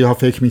که خیلی ها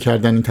فکر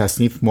می‌کردن این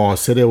تصنیف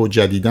معاصره و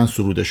جدیداً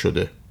سروده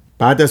شده.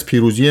 بعد از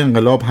پیروزی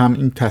انقلاب هم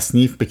این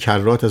تصنیف به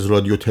کرات از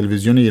رادیو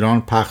تلویزیون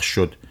ایران پخش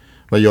شد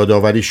و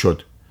یادآوری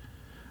شد.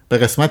 به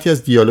قسمتی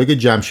از دیالوگ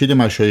جمشید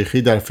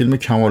مشایخی در فیلم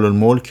کمال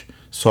الملک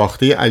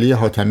ساخته علی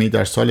حاتمی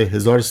در سال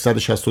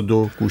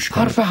 1362 گوش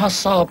کنید. حرف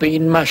حساب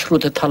این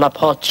مشروط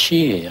طلب‌ها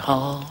چیه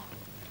ها؟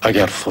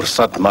 اگر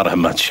فرصت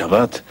مرحمت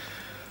شود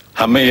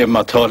همه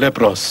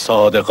مطالب را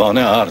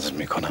صادقانه عرض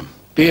می کنم.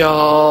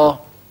 بیا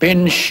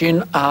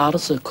بنشین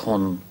عرض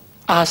کن،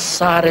 از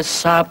سر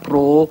صبر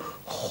رو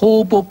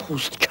خوب و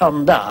پوست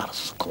کنده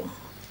عرض کن.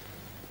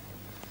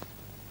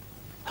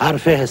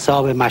 حرف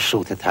حساب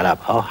مشروط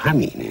طلب‌ها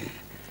همینه.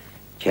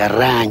 که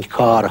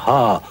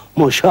رنگکارها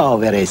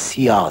مشاور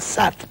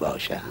سیاست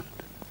باشند.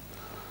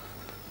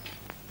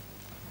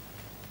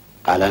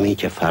 قلمی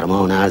که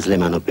فرمان عزل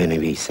منو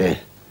بنویسه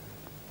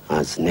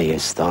از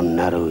نیستان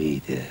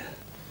نرویده.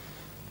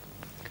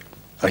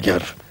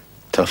 اگر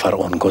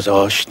تفرعون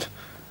گذاشت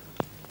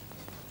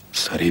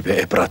سری به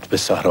عبرت به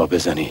صحرا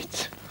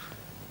بزنید.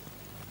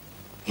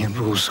 این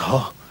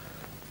روزها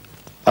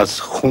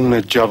از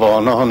خون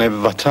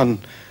جوانان وطن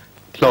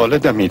لاله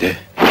دمیده.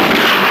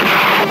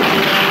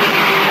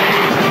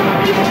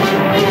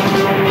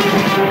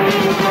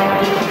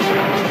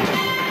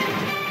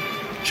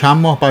 چند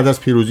ماه بعد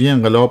از پیروزی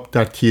انقلاب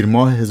در تیر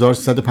ماه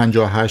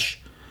 1358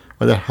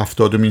 و در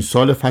 70مین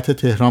سال فتح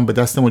تهران به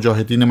دست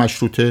مجاهدین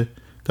مشروطه،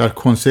 در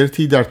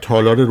کنسرتی در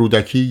تالار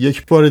رودکی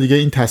یک بار دیگه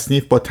این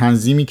تصنیف با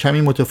تنظیمی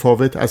کمی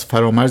متفاوت از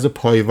فرامرز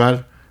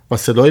پایور و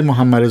صدای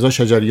محمدرضا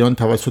شجریان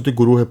توسط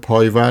گروه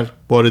پایور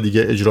بار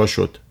دیگه اجرا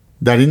شد.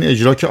 در این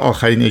اجرا که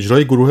آخرین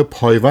اجرای گروه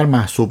پایور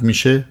محسوب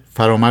میشه،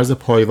 فرامرز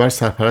پایور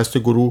سرپرست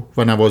گروه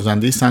و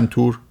نوازنده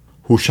سنتور،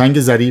 هوشنگ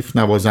ظریف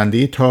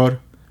نوازنده تار،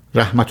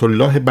 رحمت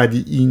الله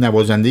بدیعی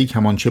نوازنده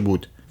کمانچه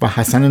بود و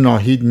حسن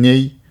ناهید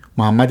نی،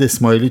 محمد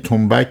اسماعیلی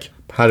تنبک،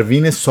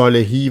 پروین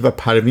صالحی و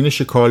پروین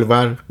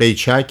شکالور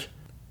قیچک،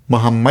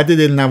 محمد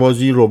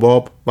دلنوازی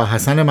رباب و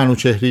حسن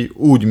منوچهری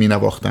عود می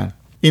نواختند.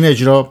 این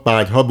اجرا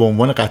بعدها به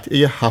عنوان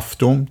قطعه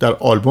هفتم در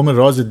آلبوم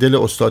راز دل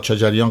استاد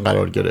شجریان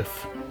قرار گرفت.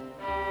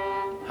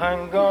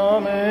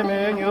 هنگام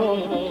میو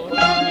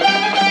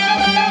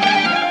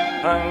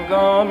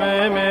هنگام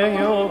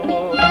میو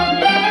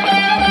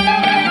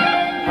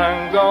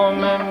هنگام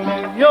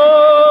میو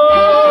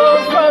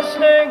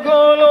فصل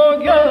گل و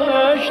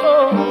گشت و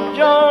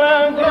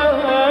جانم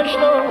گشت و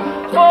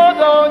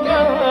خدا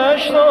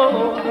گشت و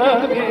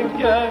حبیب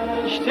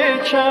گشت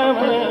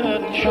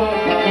چمن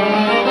شد.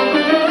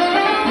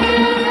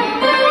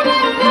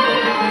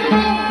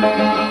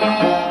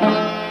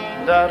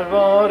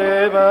 دربار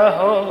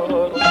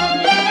بهار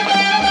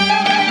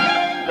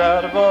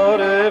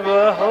دربار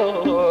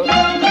بهار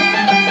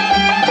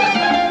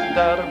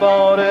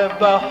دربار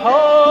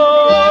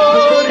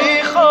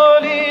بهاری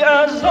خالی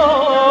از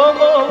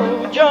زاغ و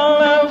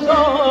جانم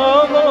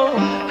زاغ و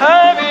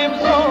حبیب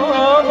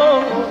زاغ و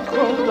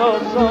خدا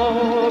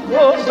زاغ و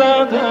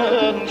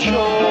زدن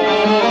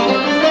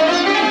شد.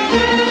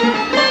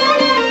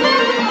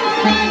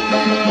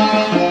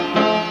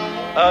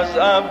 از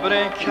ابر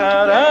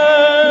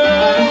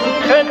کرم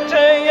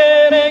خطه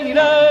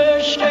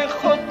ریلش که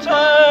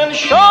خودتن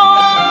شد،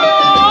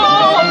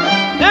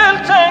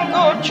 دلتنگ و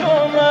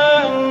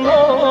چومن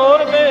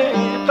مرغ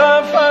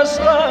قفس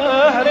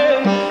بهر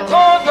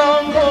خدا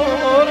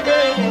مرغ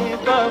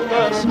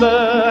قفس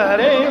بهر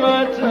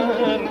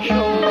وطن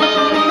شد.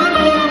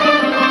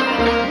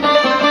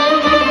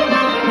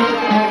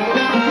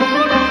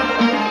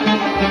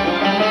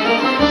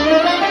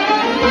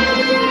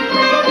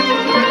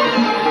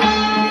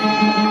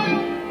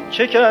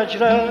 چه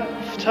کج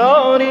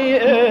رفتاری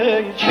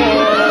ای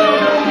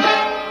چشم،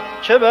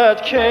 چه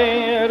بد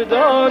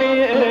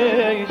کرداری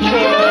ای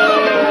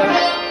چشم،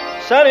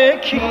 سر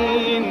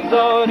کین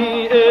داری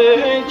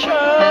ای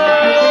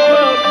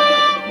چشم،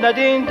 نه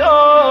دین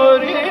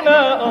داری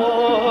نه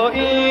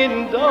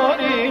آیین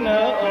داری نه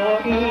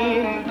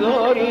آیین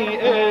داری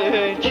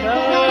ای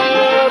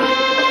چشم،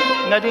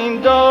 نه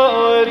دین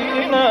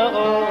داری نه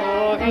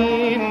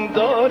آیین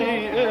داری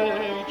ای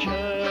چشم.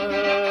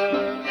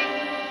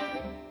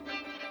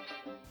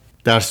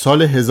 در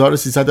سال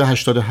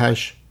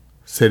 1388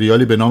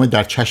 سریالی به نام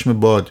در چشم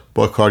باد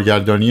با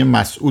کارگردانی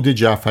مسعود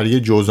جعفری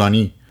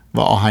جوزانی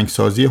و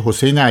آهنگسازی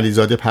حسین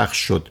علیزاده پخش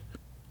شد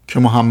که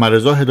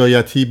محمدرضا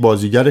هدایتی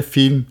بازیگر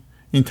فیلم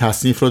این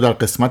تصنیف رو در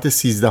قسمت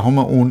 13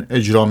 اون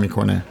اجرا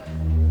میکنه.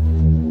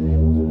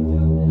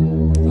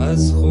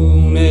 از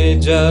خون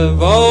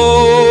جوانان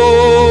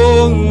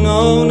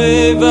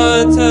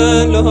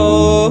وطن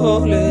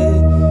لاله،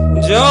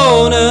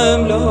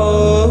 جانم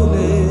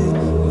لاله،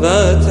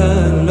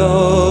 وطن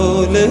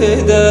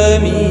لاله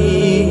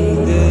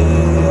دمیده،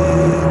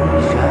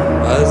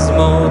 از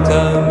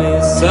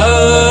ماتم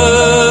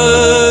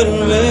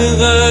سلم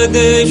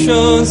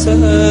قدشان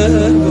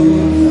سر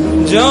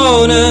با،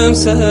 جانم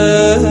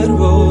سر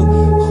با،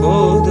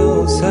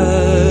 خدا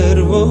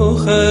سر با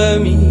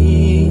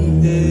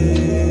خمیده،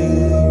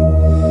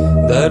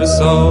 در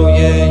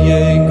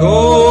سایه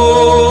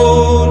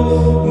گل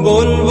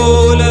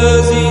بلبل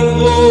از این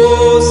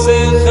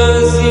غصه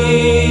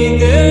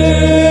خزیده،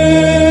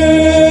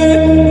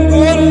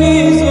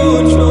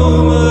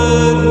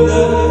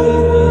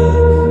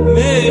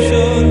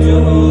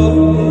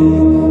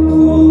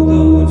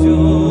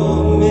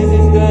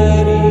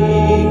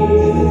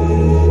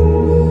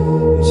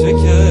 چه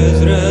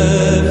کج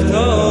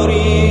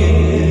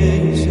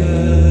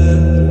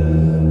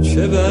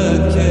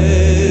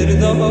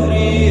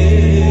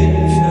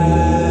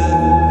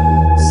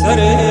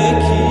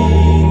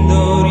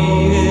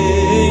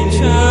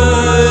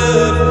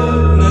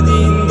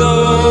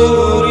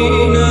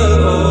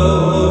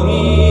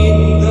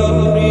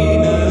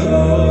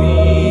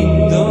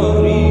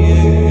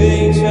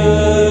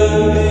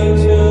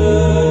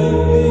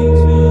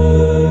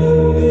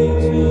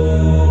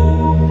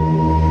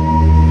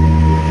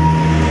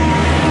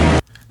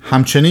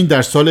همچنین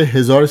در سال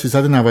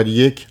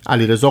 1391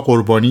 علیرضا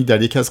قربانی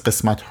در یکی از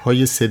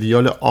قسمت‌های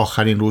سریال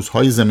آخرین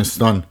روزهای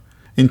زمستان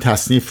این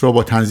تصنیف را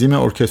با تنظیم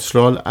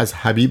ارکسترال از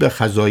حبیب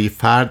خزایی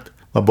فرد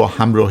و با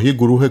همراهی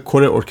گروه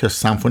کور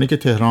ارکستر سمفونیک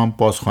تهران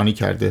بازخوانی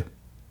کرده.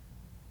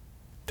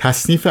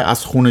 تصنیف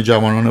از خون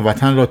جوانان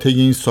وطن را طی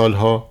این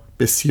سالها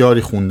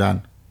بسیاری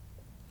خوندن.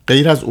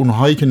 غیر از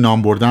اونهایی که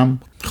نام بردم،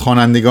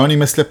 خوانندگانی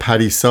مثل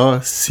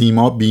پریسا،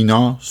 سیما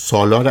بینا،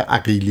 سالار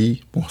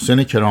عقیلی،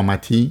 محسن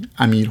کرامتی،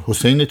 امیر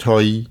حسین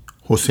تایی،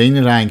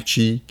 حسین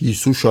رنگچی،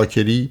 گیسو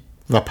شاکری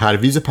و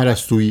پرویز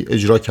پرستویی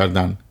اجرا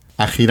کردند.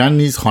 اخیراً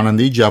نیز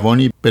خواننده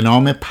جوانی به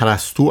نام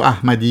پرستو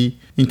احمدی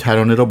این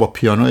ترانه را با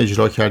پیانو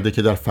اجرا کرده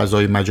که در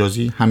فضای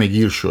مجازی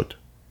همه‌گیر شد.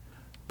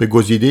 به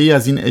گزیده‌ای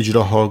از این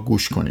اجراها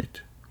گوش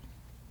کنید.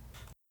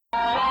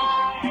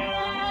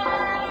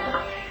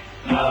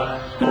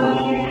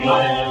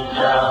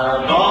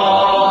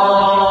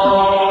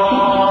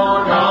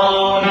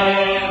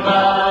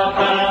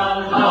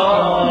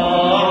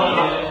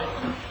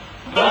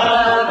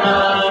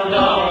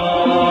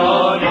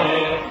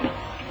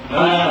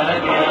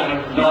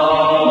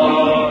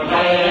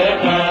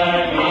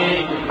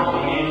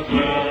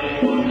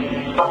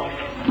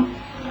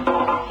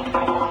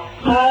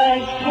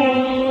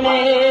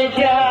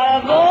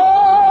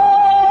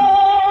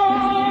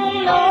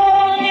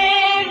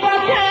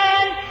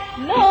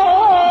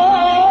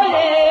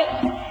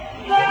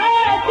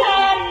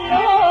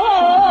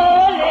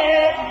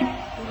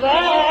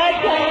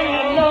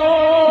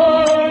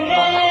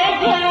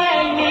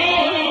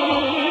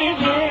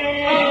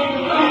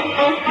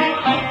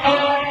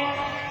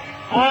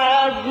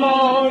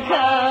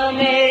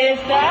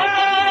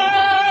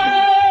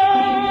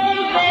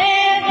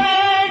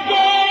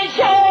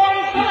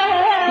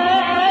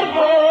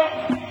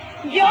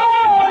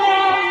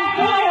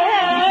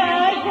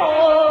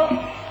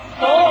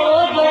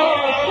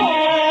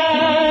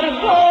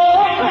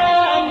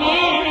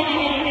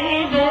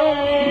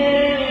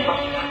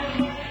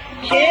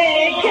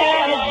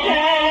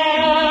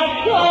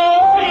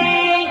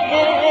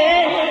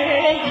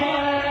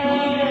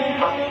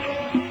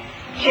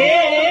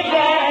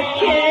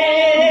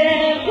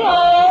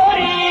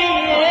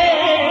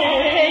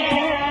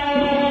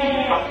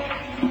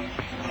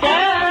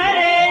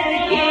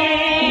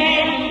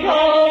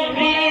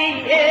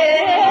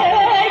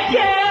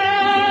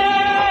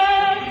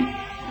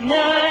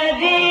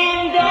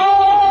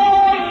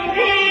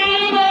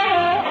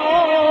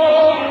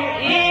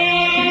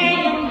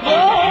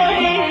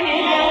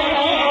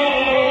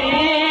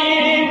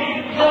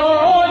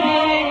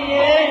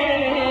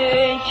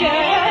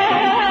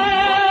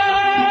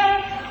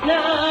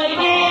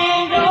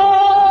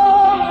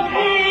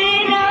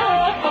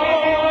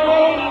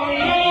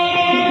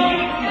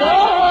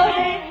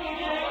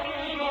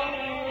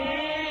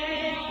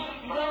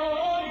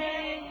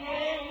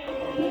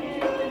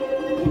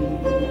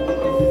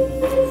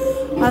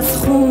 از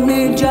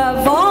خون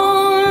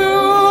جوانان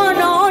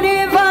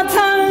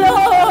وطن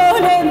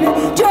لالم،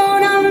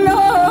 جانم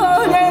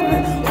لالم،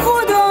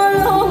 خدا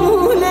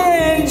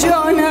لاله،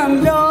 جانم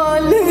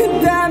لاله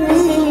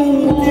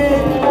دمیده.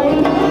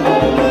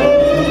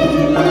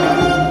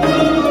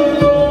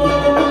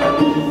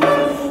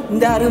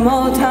 در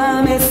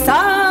ماتم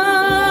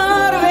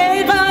سر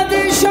وی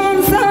قدشان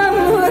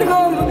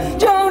سرگم،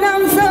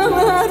 جانم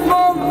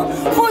سرگم،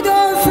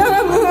 خدا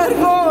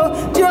سرگم،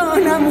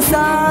 جانم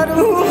سرگم.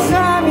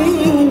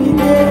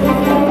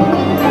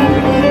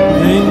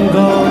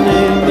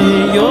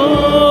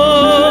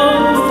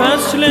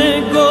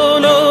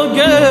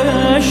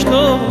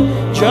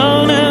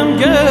 جانم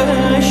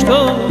گشت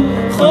و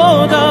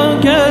خدا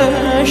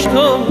گشت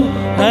و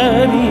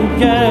حبیب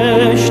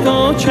گشت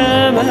و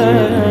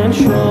چمن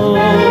شد.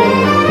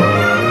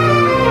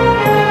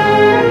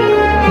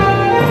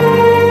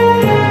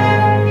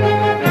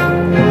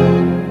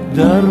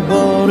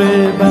 دربار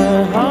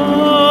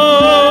بهاری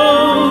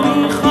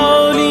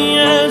خالی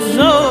از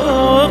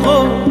زاغ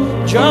و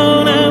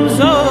جانم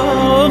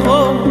زاغ و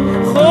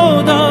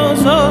خدا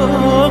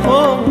زاغ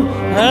و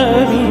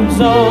حبیب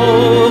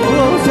زاغ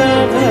و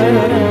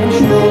زغن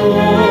شد.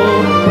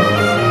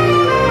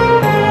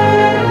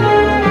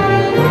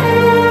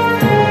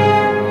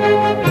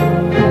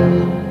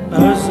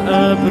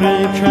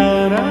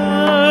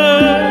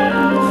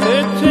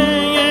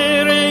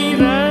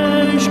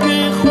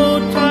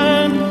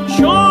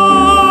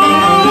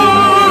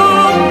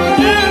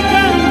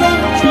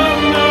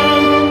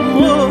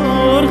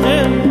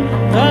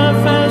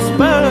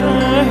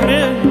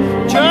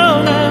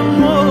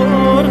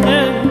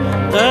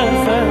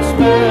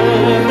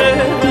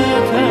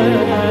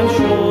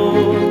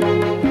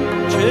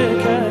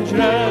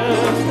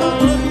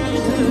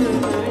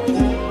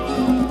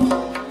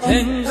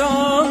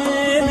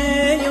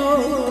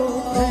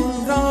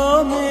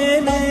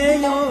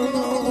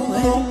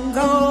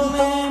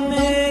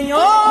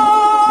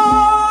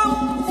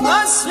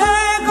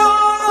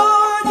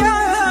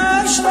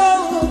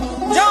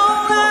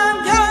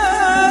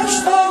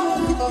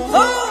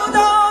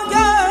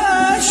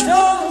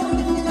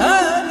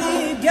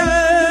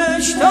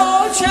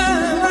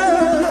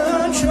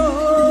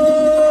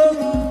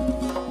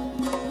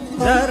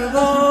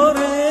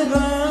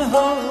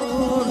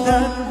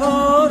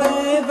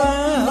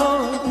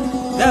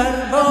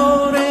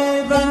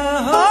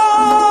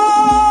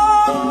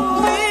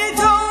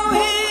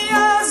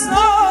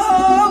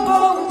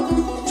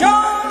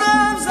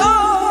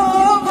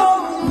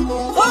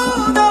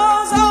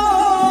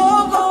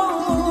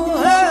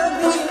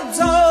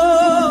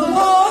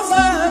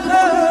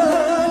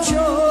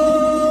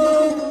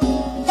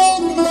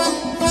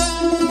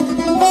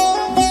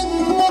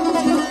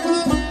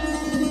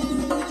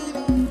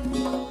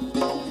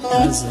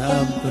 از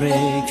ابر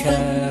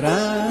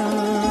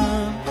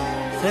کرم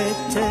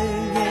خطه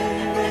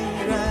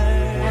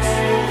غیرش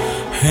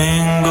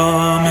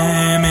هنگام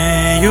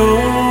می و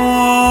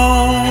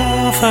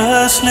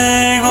فصل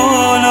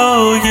گل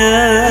و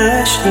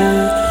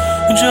گشته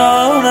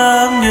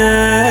جانم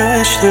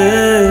گشته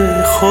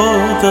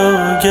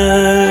خدا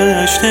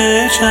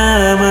گشته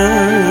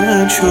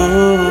چمن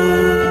شد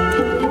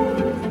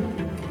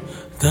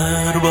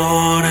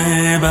دربار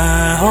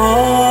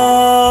بهاری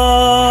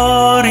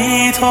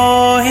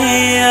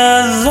توهی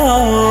از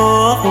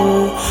زاغ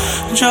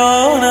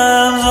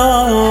جانم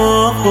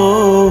زاغ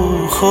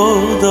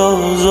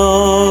خدا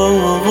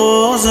زاغ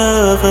و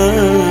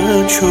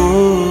زغن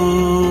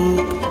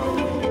شد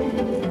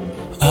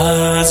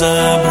از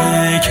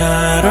ابر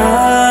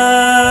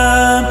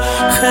کرم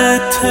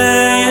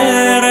خطه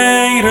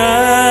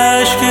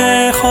ریرش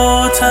که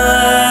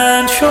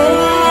ختن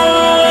شد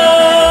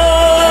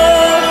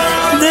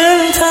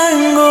دل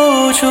تنگ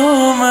و چو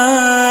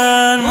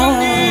من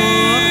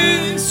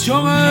نیست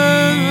چو من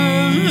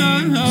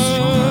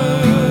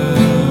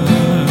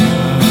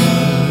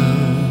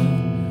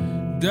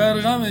در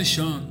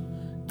غمشان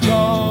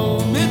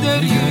جامه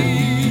دریده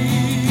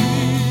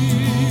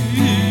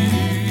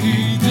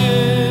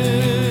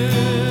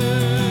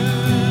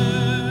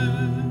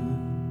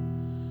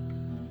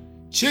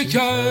چه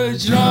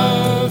کج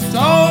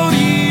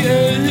رفتاری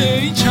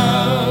ای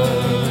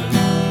چرخ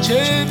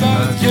چه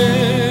بد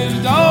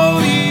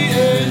کرداری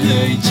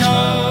ای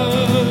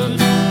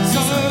چرخ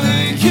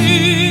سر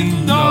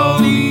کین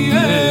داری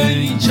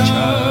ای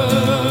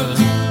چرخ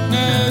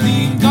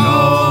ندین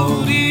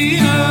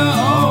داری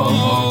نه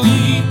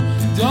آیین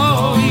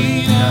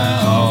داری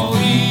نه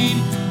آیین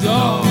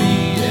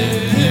داری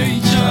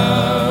ای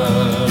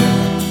چرخ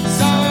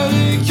سر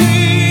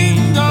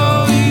کین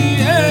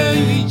داری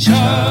ای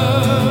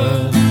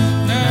چرخ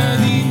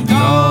ندین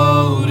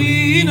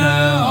داری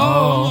نه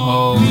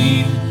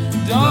آیین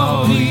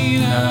داری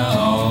نه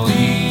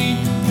آیین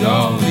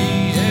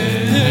داری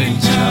ای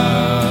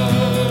چرخ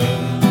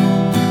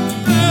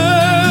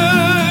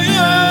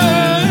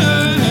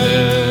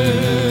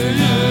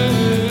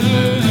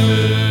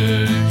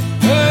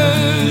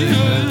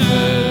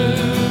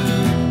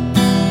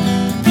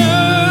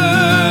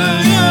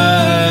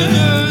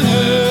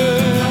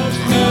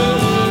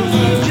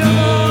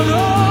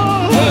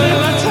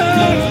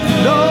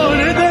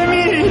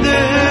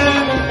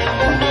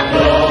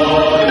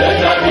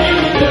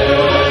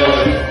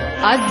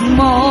از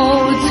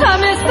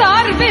ماتم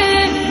سر به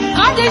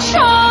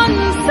قدشان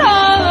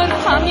سر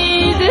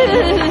خمیده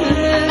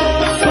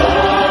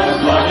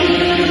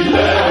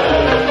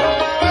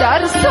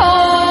در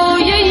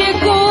سایه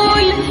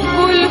گل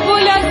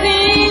بلبل از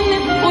این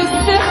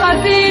غصه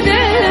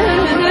خزیده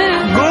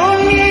گل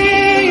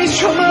نیست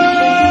چو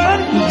من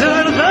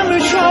در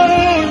غمشان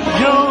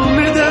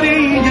جامه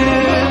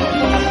دریده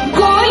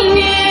گل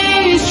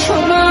نیست چو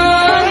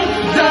من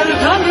در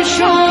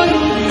غمشان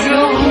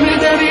جامه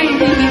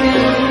دریده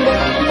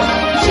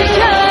چه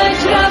کج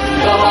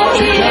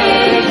رفتاری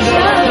ای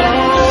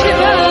چرخ چه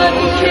بد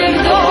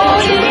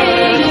کرداری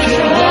ای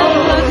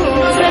چرخ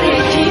سر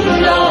کین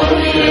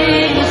داری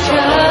ای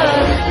چرخ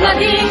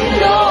ندین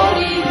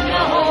داری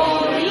نه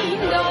آیین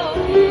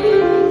داری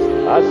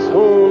از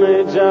خون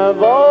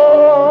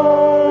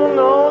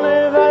جوانان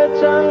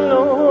وطن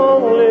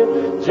لاله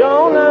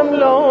جانم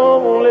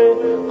لاله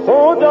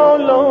خدا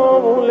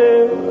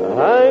لاله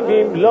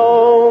حبیب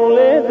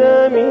لاله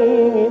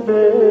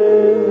دمیده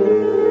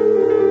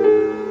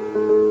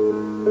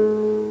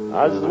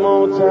از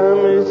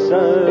ماتم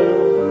سر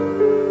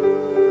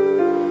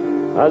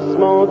از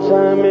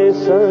ماتم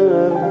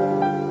سر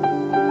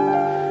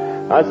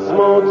از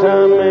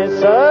ماتم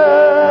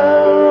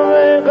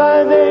سر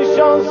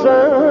قدشان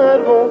سر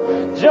بود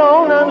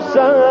جانم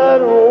سر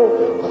بود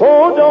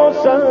خدا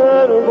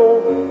سر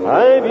بود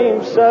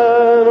حبیب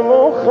سر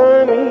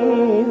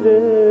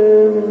خمیده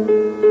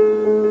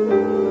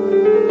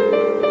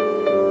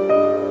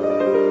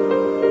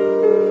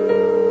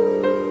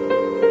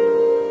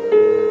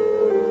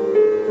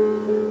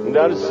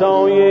در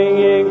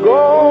سایه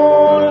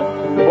گل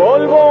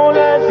بلبل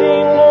از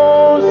این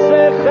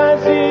غصه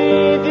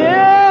خزیده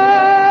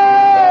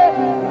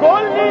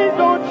گل نیز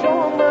و چو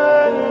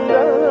من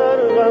در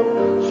غم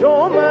چو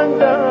من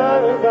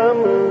در غم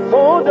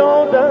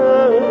خدا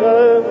در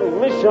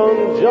غمشان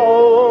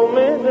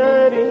جامه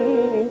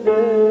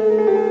دریده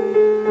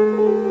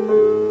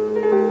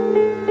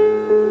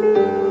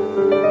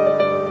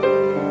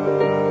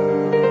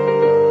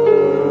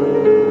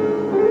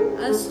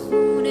از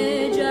خون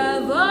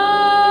جوانان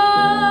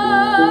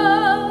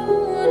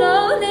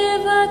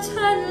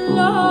وطن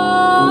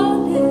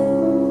لاله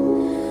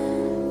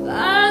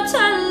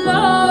وطن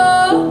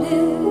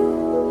لاله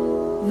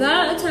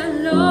وطن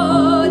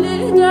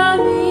لاله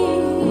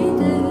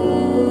دمیده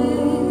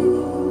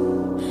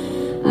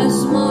از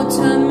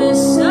ماتم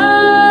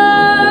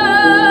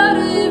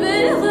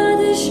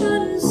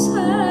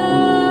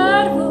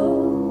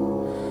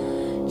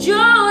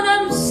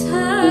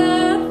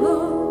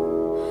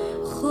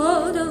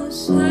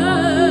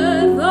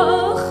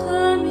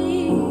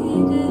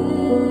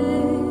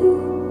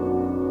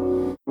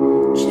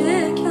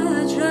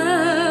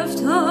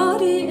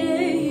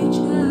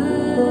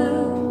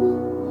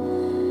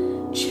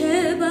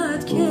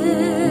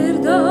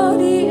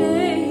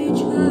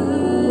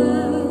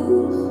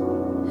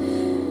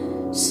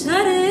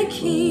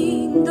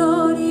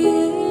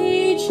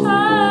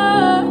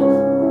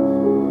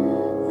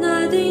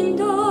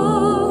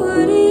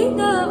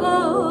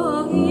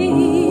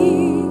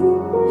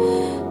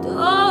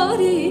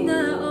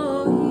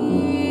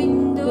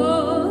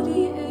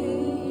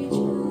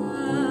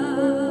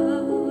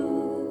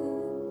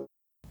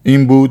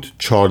این بود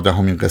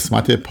 14مین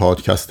قسمت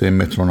پادکست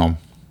مترونوم.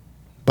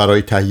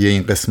 برای تهیه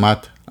این قسمت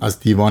از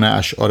دیوان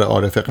اشعار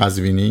عارف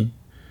قزوینی،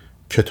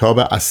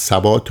 کتاب از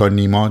صبا تا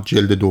نیما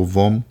جلد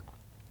دوم،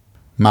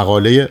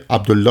 مقاله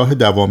عبدالله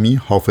دوامی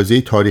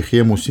حافظه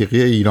تاریخی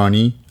موسیقی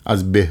ایرانی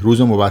از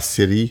بهروز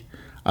مبصری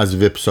از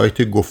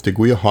وبسایت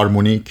گفتگوی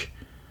هارمونیک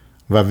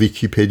و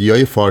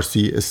ویکی‌پدیای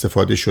فارسی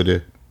استفاده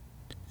شده.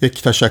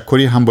 یک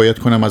تشکری هم باید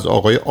کنم از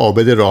آقای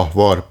عابد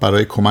راهوار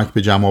برای کمک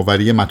به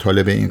جمع‌آوری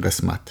مطالب این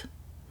قسمت.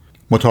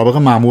 مطابق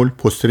معمول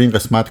پوستر این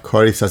قسمت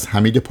کاریست از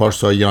حمید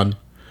پارساییان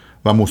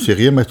و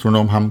موسیقی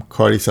مترونوم هم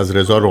کاریست از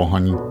رضا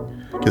روحانی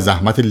که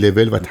زحمت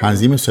لول و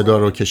تنظیم صدا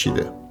رو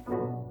کشیده.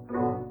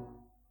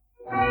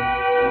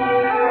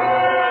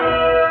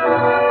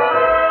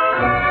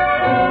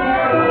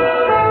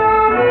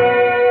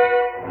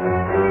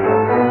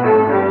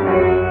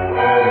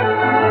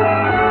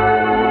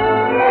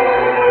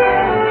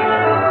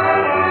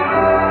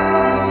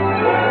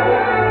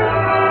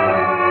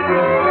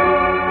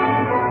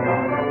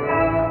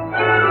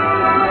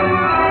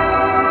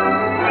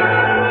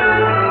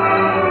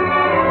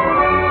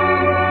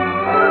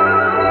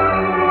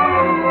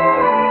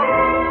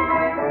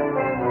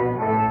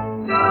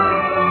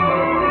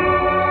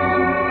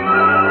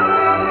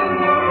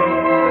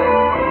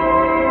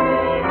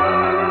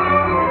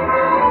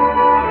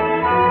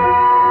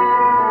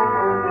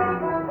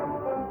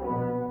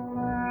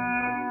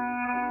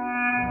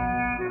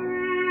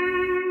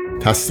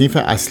 تصنیف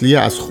اصلی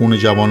از خون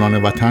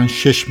جوانان وطن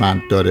 6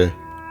 بند داره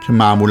که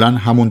معمولاً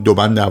همون 2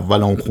 بند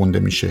اول اون خونده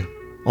میشه.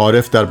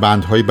 عارف در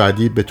بندهای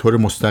بعدی به طور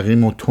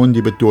مستقیم و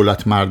تندی به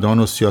دولت مردان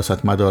و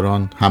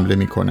سیاستمداران حمله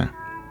میکنه.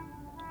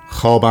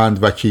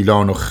 خوابند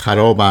وکیلان و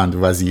خرابند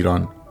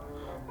وزیران،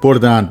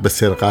 بردند به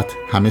سرقت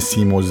همه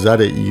سیم و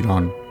زر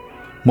ایران.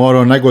 ما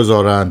را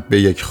نگذارند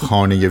به یک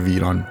خانه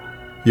ویران،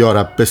 یا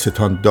رب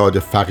بستان داد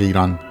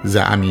فقیران ز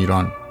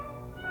امیران.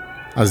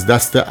 از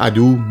دست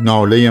عدو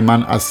ناله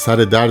من از سر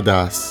درد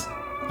است،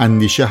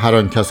 اندیشه هر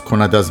آن کس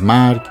کند از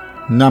مرگ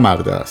نه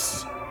مرد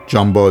است.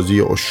 جانبازی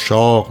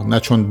عشاق نه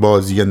چون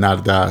بازی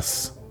نرد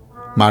است،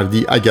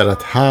 مردی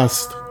اگرت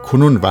هست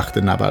کنون وقت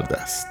نبرد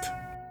است.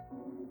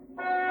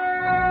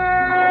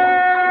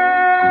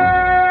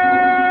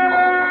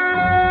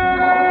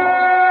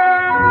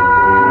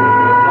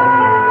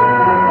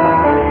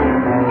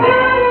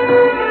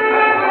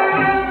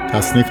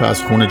 تصنیف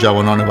از خون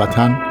جوانان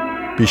وطن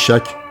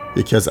بیشک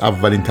یکی از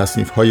اولین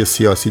تصنیف‌های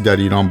سیاسی در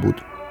ایران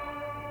بود.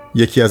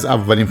 یکی از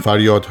اولین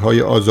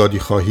فریادهای آزادی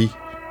خواهی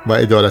و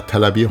عدالت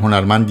طلبی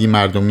هنرمندی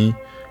مردمی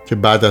که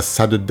بعد از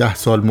 110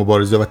 سال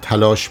مبارزه و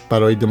تلاش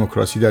برای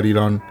دموکراسی در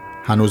ایران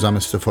هنوزم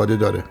استفاده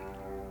داره.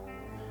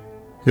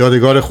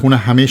 یادگار خون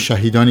همه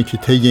شهیدانی که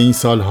طی این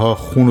سالها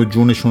خون و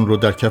جونشون رو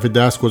در کف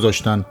دست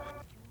گذاشتن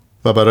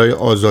و برای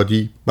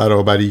آزادی،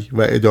 برابری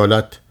و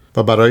عدالت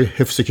و برای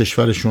حفظ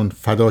کشورشون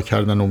فدا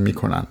کردن و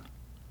میکنن.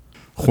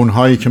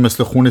 خونهایی که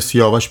مثل خون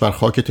سیاوش بر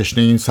خاک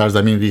تشنه این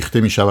سرزمین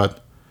ریخته می شود،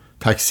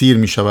 تکثیر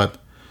می شود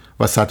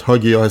و صدها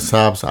گیاه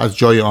سبز از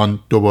جای آن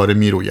دوباره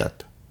می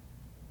روید.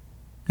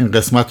 این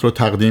قسمت رو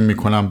تقدیم می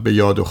کنم به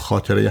یاد و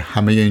خاطره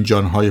همه این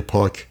جانهای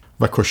پاک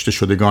و کشته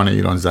شدگان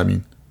ایران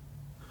زمین.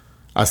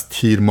 از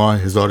تیر ماه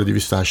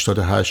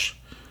 1288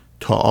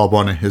 تا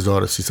آبان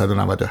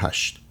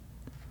 1398.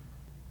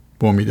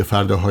 به امید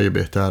فرداهای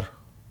بهتر.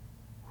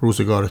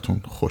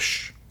 روزگارتون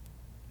خوش.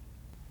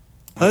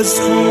 از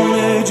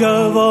خون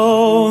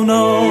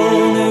جوانان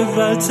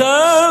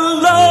وطن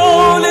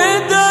لاله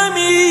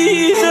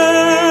دمیده،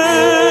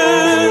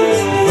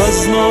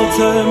 از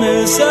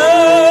ماتم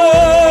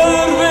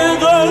سر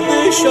به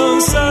قدشان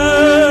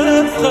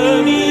سر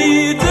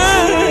خمیده.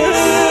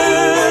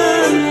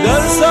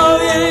 در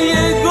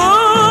سایه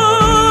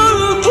گل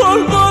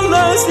بلبل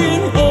از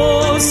این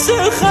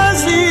قصه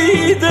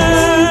خزیده،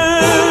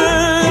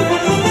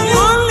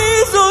 گل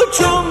نیز و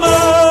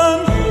چمن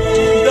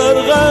در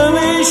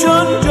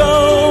غمشان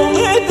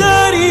جامه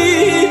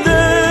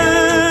دریده.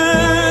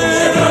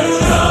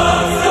 شبت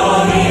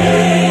رفتاری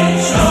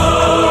ای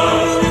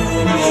شاه،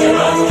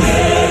 شبت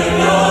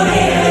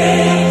کرداری ای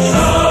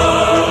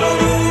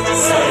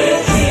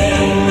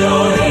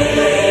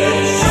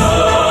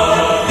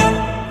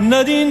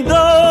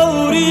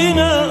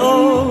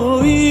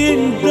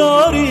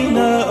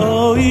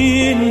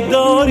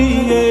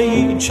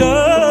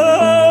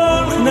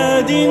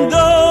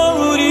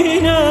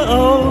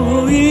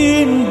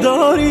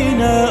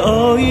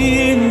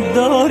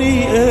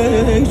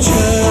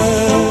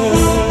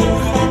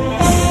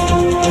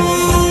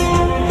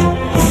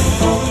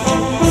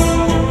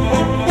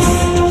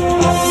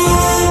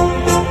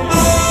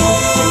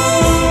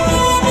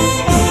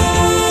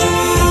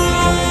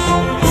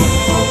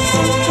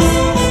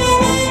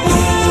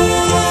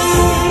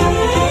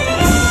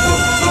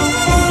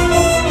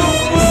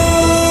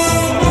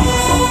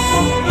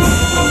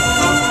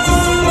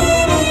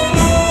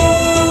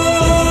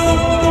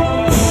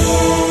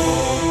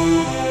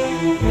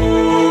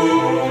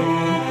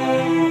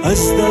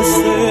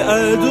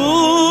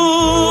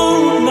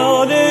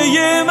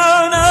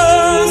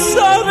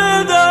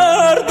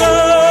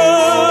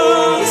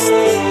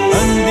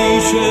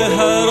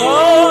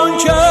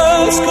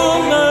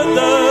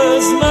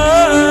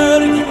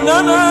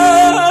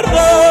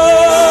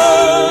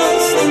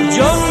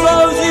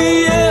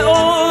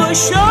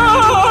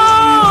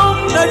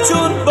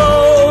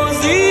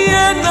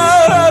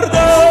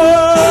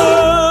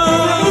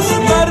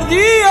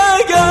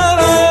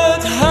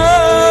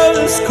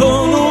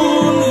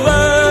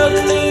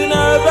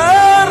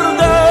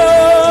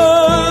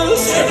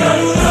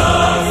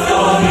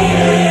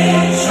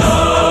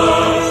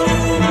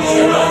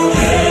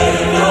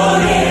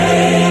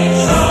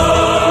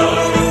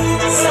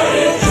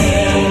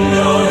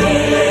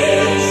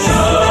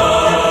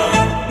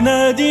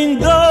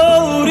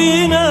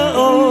داری نه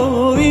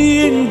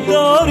آیین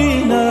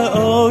داری نه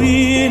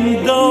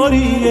آیین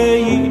داری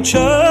ای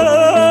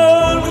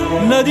چرخ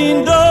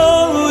ندین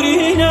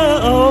داری نه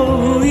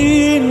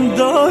آیین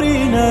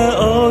داری نه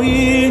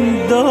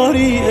آیین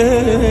داری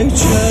ای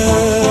چرخ